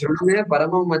Vachaha. Yes. Shruname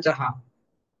Paramam Vachaha.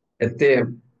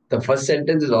 The first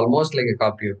sentence is almost like a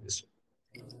copy of this.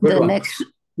 Good The one.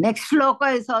 next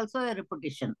shloka is also a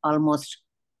repetition, almost.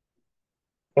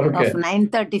 Okay. Of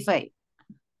 935.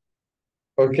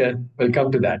 Okay, we'll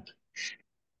come to that.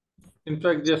 In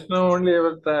fact, just now only I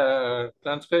was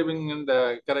transcribing and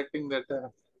correcting that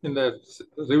in the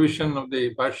revision of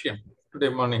the Bhashyam today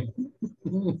morning.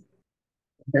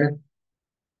 Okay.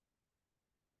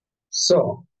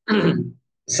 So,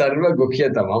 Sarva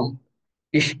Guhyatavam.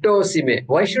 Ishtosime.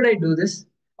 Why should I do this?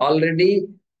 Already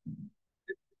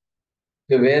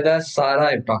the Vedas Sara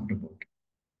I talked about.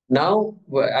 Now,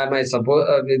 am I suppose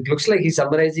it looks like he's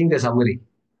summarizing the summary.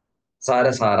 Sara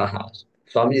Saraha.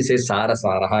 Swamiji says Sara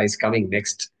Saraha is coming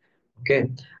next. Okay.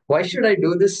 Why should I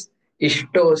do this?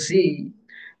 Ishtosi.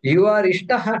 You are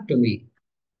Ishtaha to me.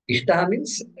 Ishtaha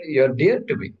means you're dear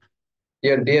to me.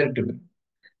 You're dear to me.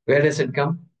 Where does it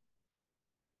come?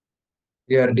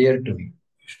 You are dear to me.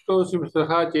 Ishtosim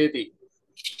saha cheti.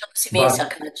 Sime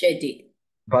sakha cheti.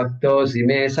 Bhakto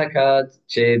sime sakha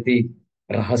cheti.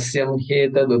 Rahasyam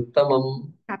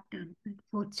hetaduttamam. Chapter,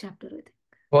 fourth chapter, I think.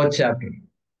 Fourth chapter.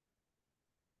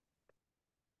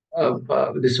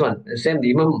 This one, same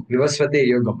Imam Vivasvati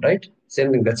Yogam, right?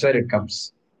 Same thing, that's where it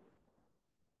comes.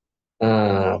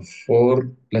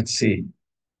 4, let's see.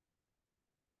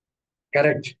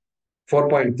 Correct.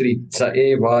 4.3. Sa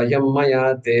evayam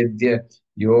maya tedya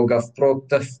yoga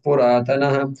proktah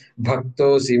puratanaha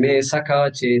bhakto sime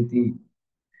sakha cheti.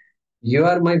 You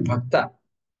are my bhakta.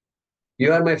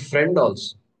 You are my friend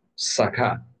also.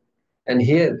 Sakha. And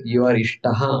here you are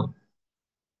ishtaha.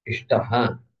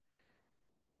 Ishtaha.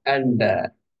 And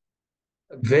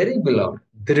very beloved.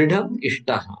 Dridham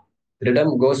ishtaha.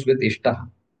 Dridham goes with ishtaha.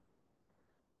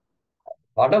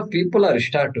 A lot of people are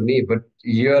ishtaha to me, but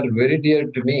you are very dear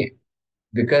to me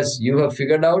because you have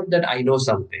figured out that I know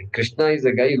something. Krishna is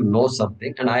a guy who knows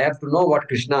something, and I have to know what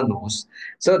Krishna knows.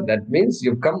 So that means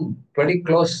you've come pretty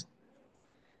close.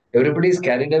 Everybody is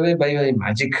carried away by my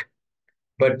magic,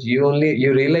 but you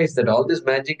realize that all this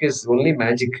magic is only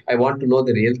magic. I want to know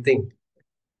the real thing.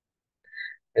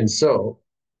 And so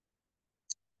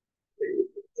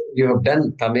you have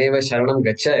done Tameva Sharanam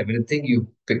Gacha, everything you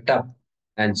picked up.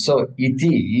 And so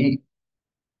iti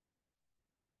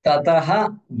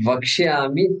tataha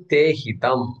vakshyami te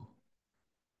hitam.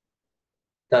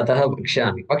 Tataha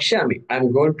vakshyami. Vakshyami,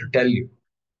 I'm going to tell you.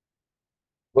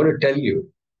 I'm going to tell you.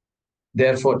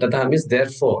 Therefore, tataha means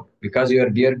therefore, because you are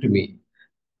dear to me.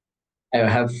 I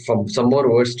have some more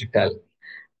words to tell.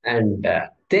 And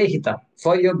te hitam,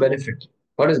 for your benefit.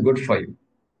 What is good for you?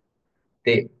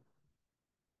 Te.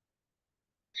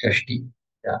 Shashti.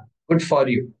 Yeah. Good for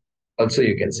you. Also,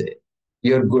 you can say.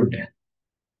 You're good.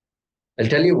 I'll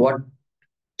tell you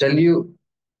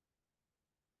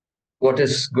what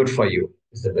is good for you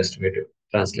is the best way to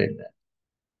translate that.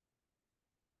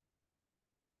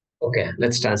 Okay,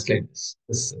 let's translate this.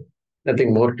 There's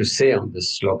nothing more to say on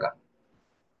this sloka.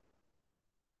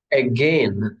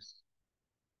 Again,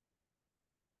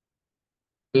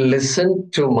 listen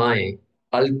to my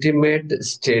ultimate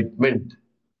statement.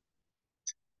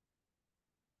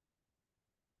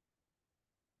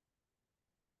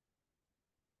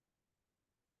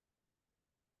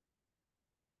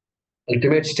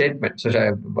 Ultimate statement. So,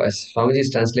 Swamiji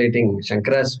is translating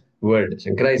Shankara's word.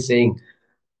 Shankara is saying,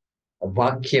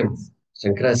 Vakyam.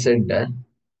 Shankara said,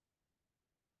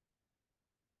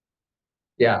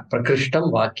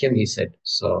 Prakrishtam Vakyam, he said.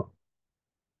 So,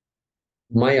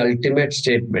 my ultimate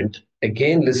statement.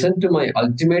 Again, listen to my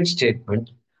ultimate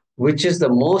statement, which is the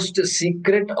most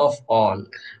secret of all.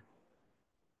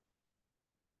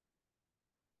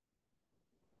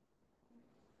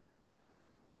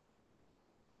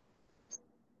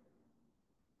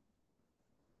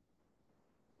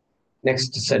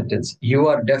 Next sentence. You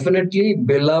are definitely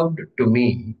beloved to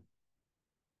me.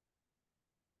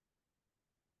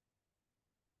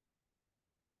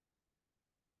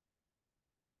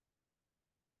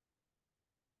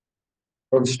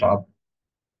 Don't stop.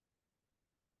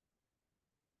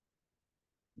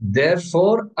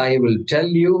 Therefore, I will tell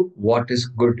you what is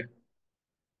good.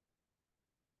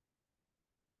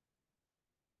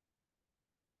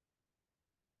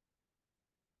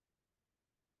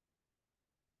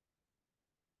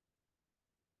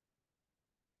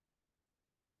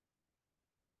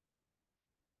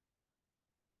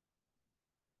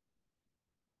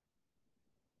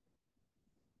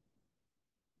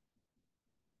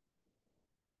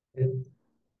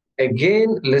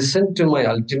 Again, listen to my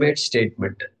ultimate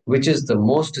statement, which is the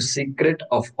most secret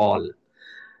of all.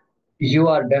 You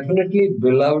are definitely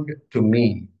beloved to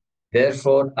me.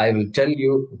 Therefore, I will tell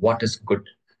you what is good.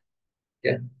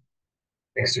 Yeah.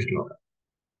 Next shloka.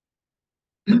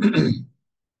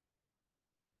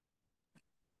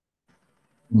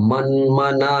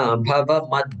 Manmana bhava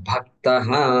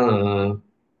madbhaktaha.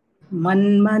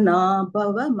 Manmana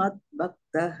bhava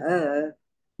madbhaktaha.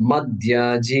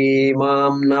 Madhyaji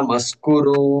mam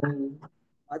namaskuru.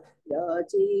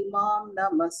 Adhyaji mam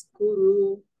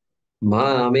namaskuru.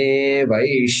 Mame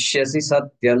vaishyasi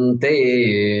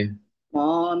satyante.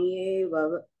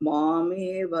 Mameva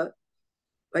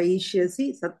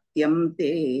vaishyasi satyam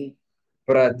te.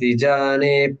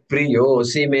 Pratijane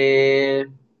priyosi me.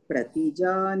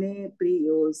 प्रतिजाने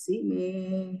प्रियोऽसि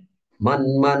may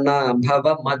Manmana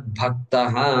bhava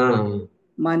madbhaktaha.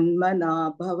 मन्मना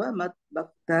भव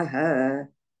मद्भक्तः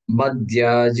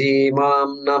Madhyaji mam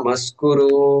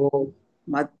namaskuru.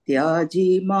 मत्याजी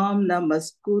मां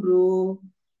नमस्कुरु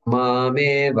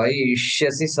Mame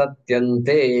vaishyasi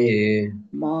satyante.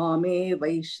 मामे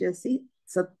वैश्यसि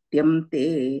सत्यं ते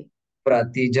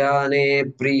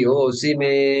Pratijane priyosi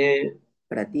me.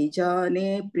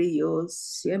 प्रतिजाने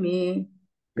प्रियोऽस्य मे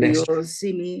Next,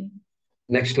 प्रियोऽसि मे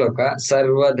next shloka.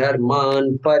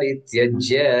 Sarvadharman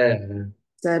parityajya.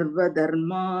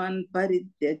 सर्वधर्मान्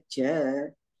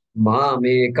परित्यज्य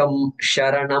Mamekam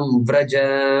sharanam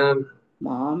vraja.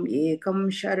 माम् एकं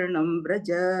शरणं Vraj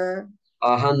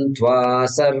Aham tva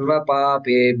sarva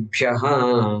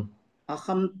papebhyah.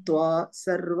 अहं त्वा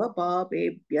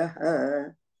सर्वपापेभ्यः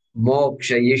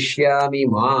Mokshayishyami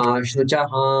ma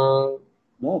shuchaha.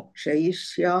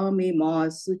 मोक्षयिष्यामि मा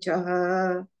शुचः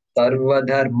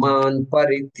Sarvadharman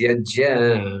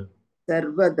parityajya.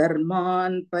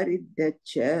 सर्वधर्मान्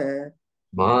परित्यज्य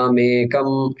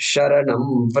Mamekam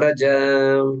sharanam vraja.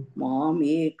 माम्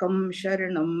एकं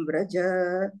शरणं Vraj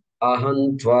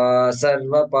Aham tva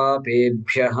sarva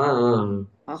papebhyah.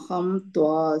 अहं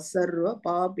त्वा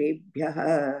सर्वपापेभ्यः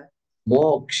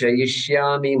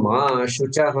Mokshayishyami ma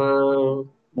shuchaha.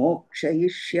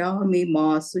 मोक्षयिष्यामि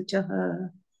मा शुचः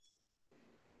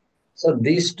So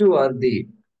these two are the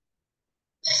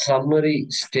summary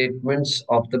statements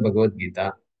of the Bhagavad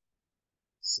Gita.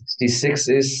 66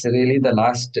 is really the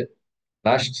last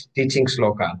teaching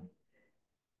shloka.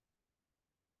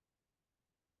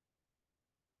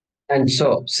 And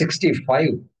so 65,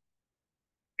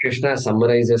 Krishna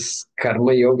summarizes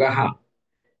Karma Yoga,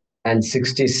 and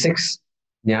 66,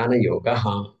 Jnana Yoga.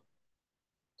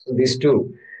 So these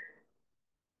two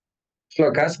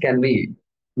shlokas can be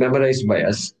memorized by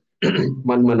us.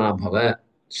 Manmana Bhava.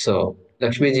 So,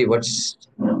 Lakshmiji, what's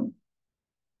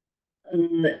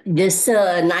This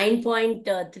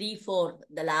 9.34,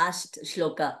 the last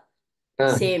shloka,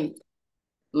 same.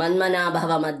 Manmana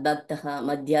bhava madbhaktaha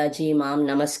madhyaji mam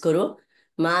namaskuru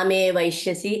mame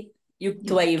vaishyasi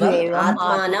yuktvavam Yuktvavam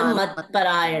atmanam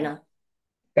matparayana.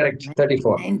 correct?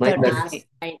 34.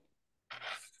 9:35.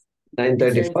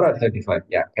 934 or 35.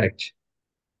 Yeah, correct.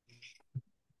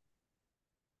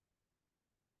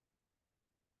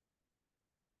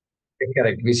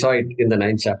 Correct. We saw it in the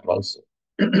 9th chapter also.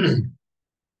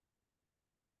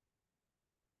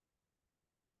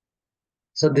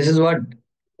 So this is what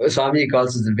Swami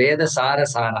calls as Veda Sara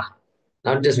Sara.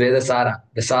 Not just Veda Sara.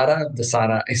 The Sara of the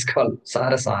Sara is called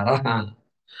Sara Sara.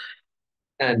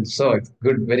 And so it's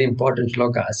good, very important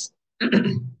shlokas.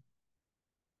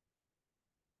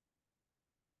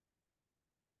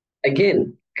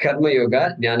 Again, Karma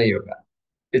Yoga, Jnana Yoga.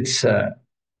 It's a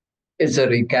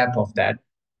recap of that.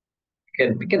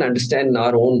 We can understand in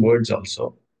our own words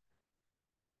also.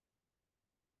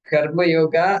 Karma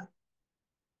Yoga,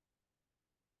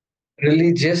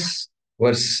 religious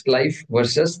life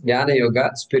versus Jnana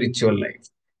Yoga, spiritual life.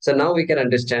 So now we can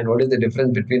understand what is the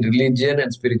difference between religion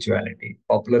and spirituality.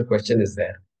 Popular question is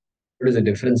there. What is the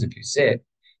difference if you say,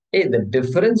 hey, the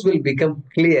difference will become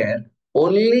clear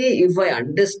only if I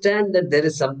understand that there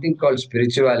is something called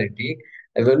spirituality.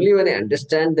 And only when I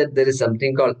understand that there is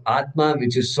something called Atma,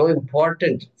 which is so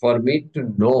important for me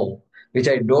to know, which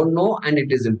I don't know, and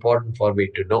it is important for me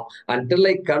to know. Until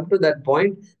I come to that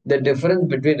point, the difference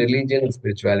between religion and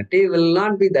spirituality will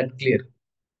not be that clear.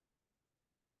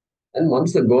 And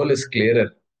once the goal is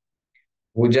clearer,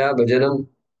 puja, bhajanam,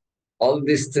 all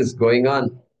this is going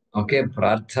on. Okay,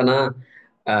 prarthana,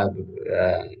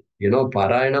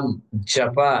 parayanam,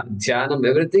 japa, jhanam,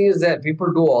 everything is there.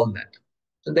 People do all that.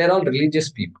 So they're all religious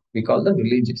people. We call them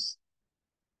religious.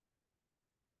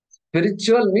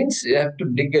 Spiritual means you have to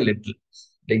dig a little.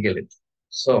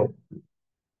 So,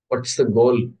 what's the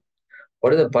goal?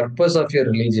 What is the purpose of your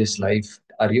religious life?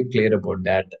 Are you clear about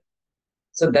that?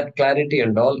 So that clarity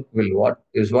and all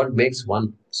is what makes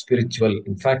one spiritual.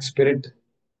 In fact, spirit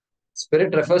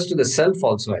refers to the self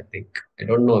also, I think. I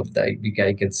don't know if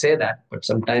I can say that, but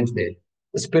sometimes the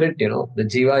spirit, the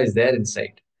jiva is there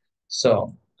inside.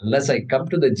 So unless I come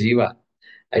to the jiva,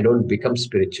 I don't become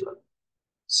spiritual.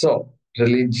 So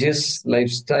religious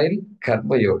lifestyle,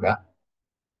 karma yoga,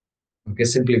 okay,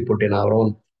 simply put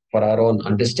for our own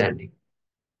understanding.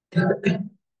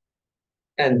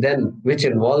 And then which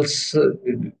involves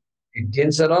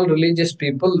Indians are all religious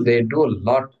people. They do a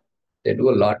lot.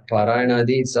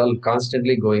 Parayanadi is all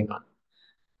constantly going on.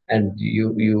 And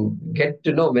you get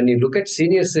to know when you look at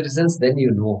senior citizens, then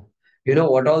you know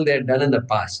what all they had done in the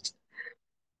past.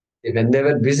 When they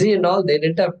were busy and all, they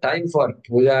didn't have time for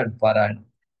puja and parayana.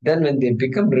 Then when they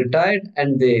become retired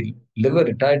and they live a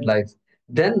retired life,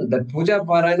 then the puja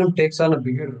parayana takes on a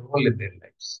bigger role in their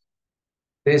lives.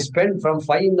 They spend from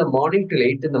 5 in the morning till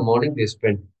 8 in the morning, they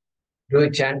spend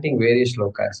doing chanting various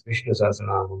shlokas, Vishnu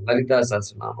Sahasranamam, Lalita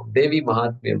Sahasranamam, Devi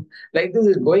Mahatmyam. Like this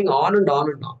is going on and on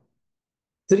and on.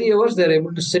 3 hours they're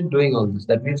able to sit doing all this.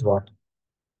 That means what?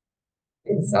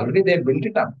 It's already they built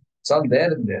it up. It's all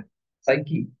there in their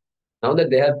psyche. Now that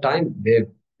they have time,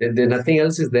 nothing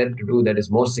else is there to do that is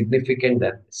more significant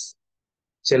than this.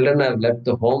 Children have left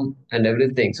the home and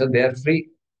everything, so they are free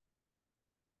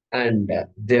and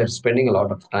they are spending a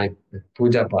lot of time with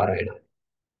puja parayana.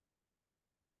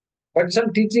 But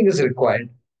some teaching is required.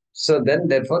 So then,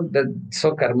 therefore,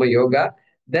 so karma yoga,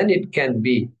 then it can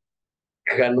be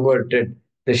converted.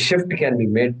 The shift can be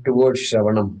made towards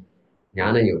Shravanam,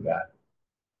 Jnana Yoga.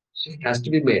 Shift has to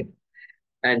be made.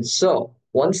 And so,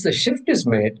 once the shift is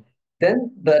made,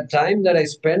 then the time that I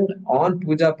spend on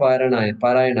puja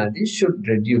parayana, this should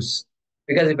reduce.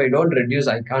 Because if I don't reduce,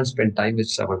 I can't spend time with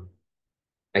Shravanam.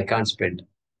 I can't spend.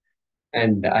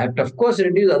 And I have to, of course,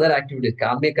 reduce other activities.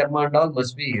 Kame karma and all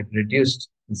must be reduced,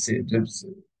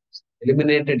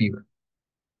 eliminated even.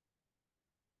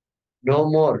 No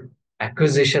more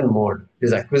acquisition mode.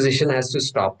 This acquisition has to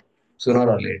stop sooner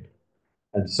or later.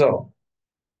 And so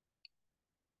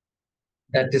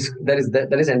that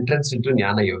is entrance into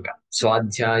Jnana Yoga.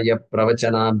 Swadhyaya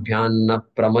pravachanabhyanna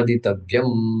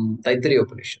pramaditavyam. Taittiriya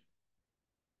Upanishad.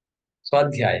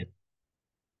 Swadhyaya.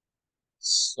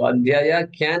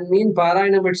 Swadhyaya can mean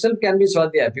Parayanam itself can be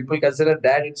Swadhyaya. People consider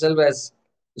that itself as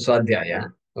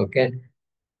Swadhyaya. Okay.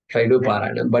 If I do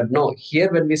Parayanam. But no,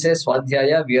 here when we say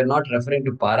Swadhyaya, we are not referring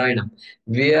to Parayanam.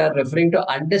 We are referring to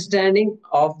understanding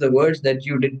of the words that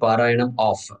you did Parayanam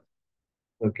of.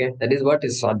 Okay. That is what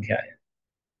is Swadhyaya.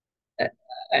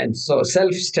 And so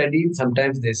self-study,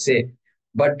 sometimes they say,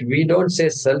 but we don't say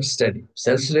self-study.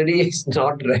 Self-study is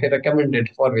not recommended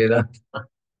for Vedanta.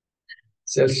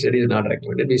 Self-study is not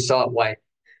recommended. We saw why.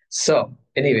 So,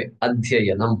 anyway,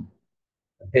 Adhyayanam.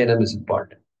 Adhyayanam is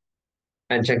important.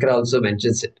 And Shankara also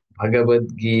mentions it.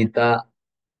 Bhagavad Gita,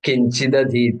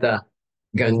 Kinchidadhita,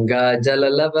 Ganga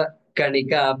Jalalava,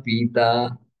 Kanika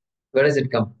Pita. Where does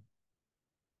it come?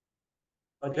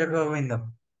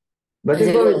 Bhajagovindam.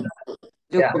 Bhaja Govinda.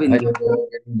 Yeah, Bhaja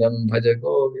Govindam, Bhaja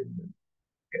Govindam.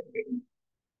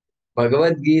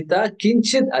 Bhagavad Gita,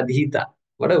 Kinchid Adhita.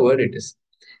 What a word it is.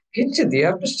 Kinchid, you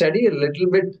have to study a little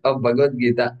bit of Bhagavad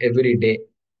Gita every day.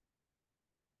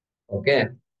 Okay.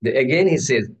 Again he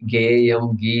says,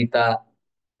 Geyam Gita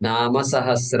Nama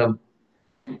Sahasram.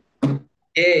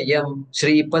 Geyam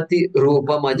Sripati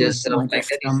Rupam Ajasram. Like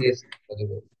that he says.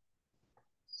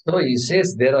 So he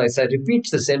says there, I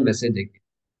repeats the same message again.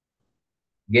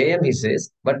 Geyam he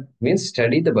says, but means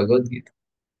study the Bhagavad Gita.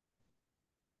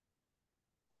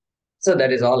 So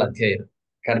that is all Adhyaya.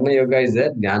 Karma Yoga is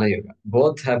there, Jnana Yoga.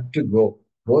 Both have to go.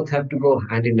 Both have to go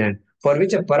hand in hand. For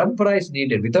which a parampara is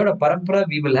needed. Without a parampara,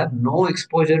 we will have no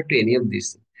exposure to any of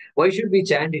these things. Why should we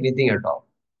chant anything at all?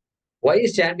 Why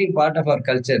is chanting part of our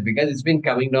culture? Because it's been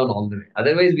coming down all the way.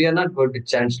 Otherwise, we are not going to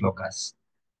chant shlokas.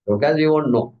 Shlokas we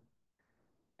won't know.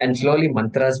 And slowly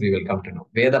mantras we will come to know.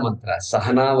 Veda mantras.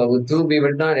 Sahana Vavutu, we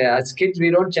will not, as kids,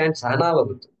 we don't chant Sahana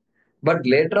Vavutu. But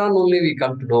later on only we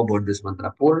come to know about this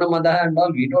mantra. Purnamadaha and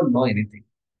all, we don't know anything.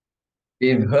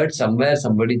 We've heard somewhere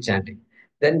somebody chanting.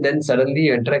 Then suddenly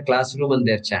you enter a classroom and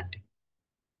they're chanting.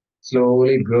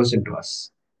 Slowly it grows into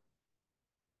us.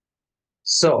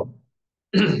 So,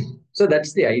 so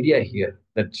that's the idea here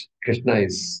that Krishna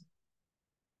is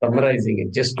summarizing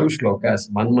in just 2 shlokas,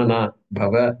 Manmana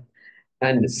Bhava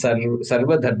and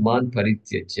Sarva Dharman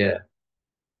Parityajya.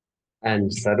 And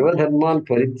Sarva Dharman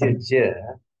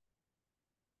Parityajya,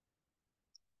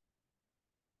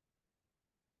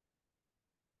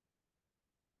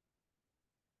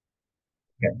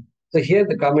 okay. So here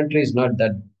the commentary is not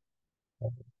that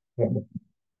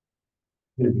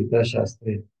Gita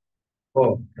Shastri.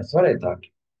 Oh, that's what I thought.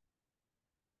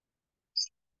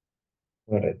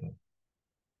 What I thought.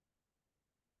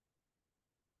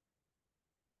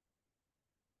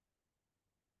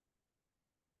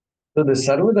 So the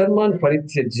Sarva Dharman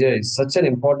Parityajya is such an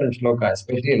important shloka,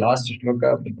 especially last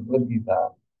shloka of the Bhagavad Gita.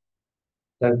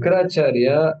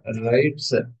 Shankaracharya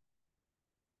writes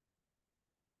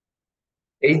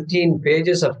 18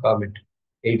 pages of comment.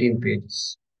 18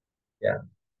 pages. Yeah.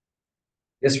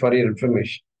 Just for your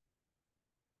information.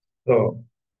 So,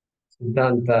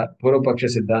 Siddhanta,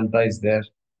 Purvapaksha Siddhanta is there.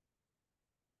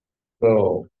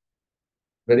 So,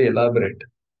 very elaborate.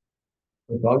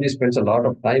 So, Swami spends a lot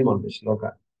of time on this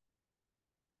shloka.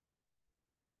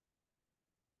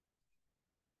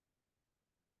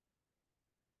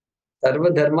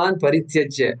 Sarva dharman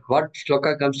parityajya. What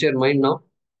shloka comes to your mind now?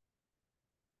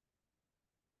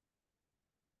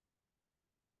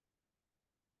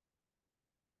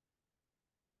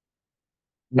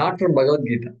 Not from Bhagavad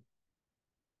Gita.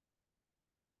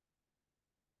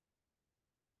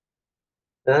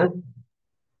 Huh?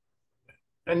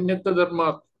 Anyata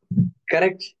dharma.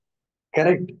 Correct.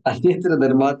 Correct. Anyatra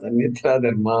dharmat, anyatra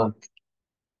dharmat.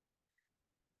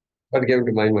 What came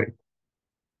to my mind?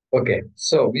 Okay,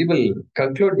 so we will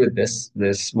conclude with this.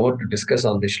 There's more to discuss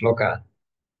on the shloka.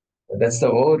 That's the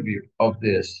overview of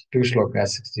this two shlokas,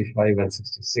 65 and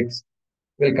 66.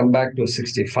 We'll come back to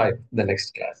 65 the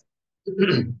next class.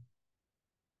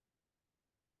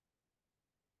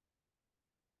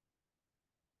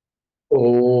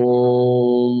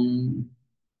 Om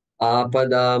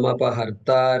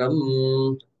आपदामपहर्तारं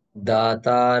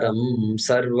दातारं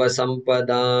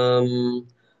सर्वसम्पदां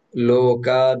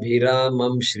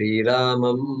लोकाभिरामं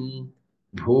श्रीरामं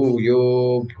भूयो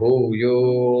भूयो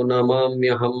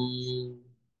नमाम्यहम्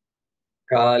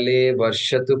काले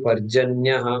वर्षतु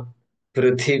पर्जन्यः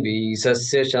पृथिवी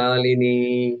सस्यशालिनी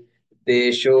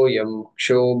देशोऽयं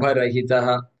क्षोभरहितः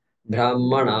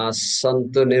ब्राह्मणाः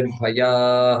सन्तु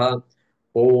निर्भयाः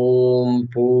ॐ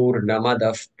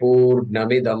पूर्णमदः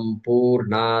पूर्णमिदं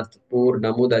पूर्णात्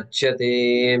पूर्णमुदच्यते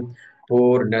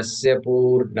पूर्णस्य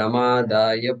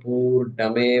पूर्णमादाय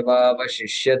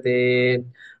पूर्णमेवावशिष्यते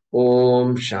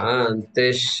ॐ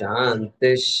शान्तिः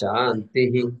शान्तिः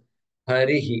शान्तिः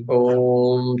हरिः ॐ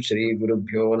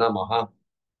श्रीगुरुभ्यो नमः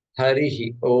हरिः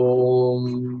ॐ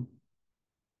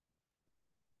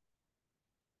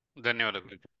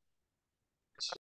ధన్యవాదాలు.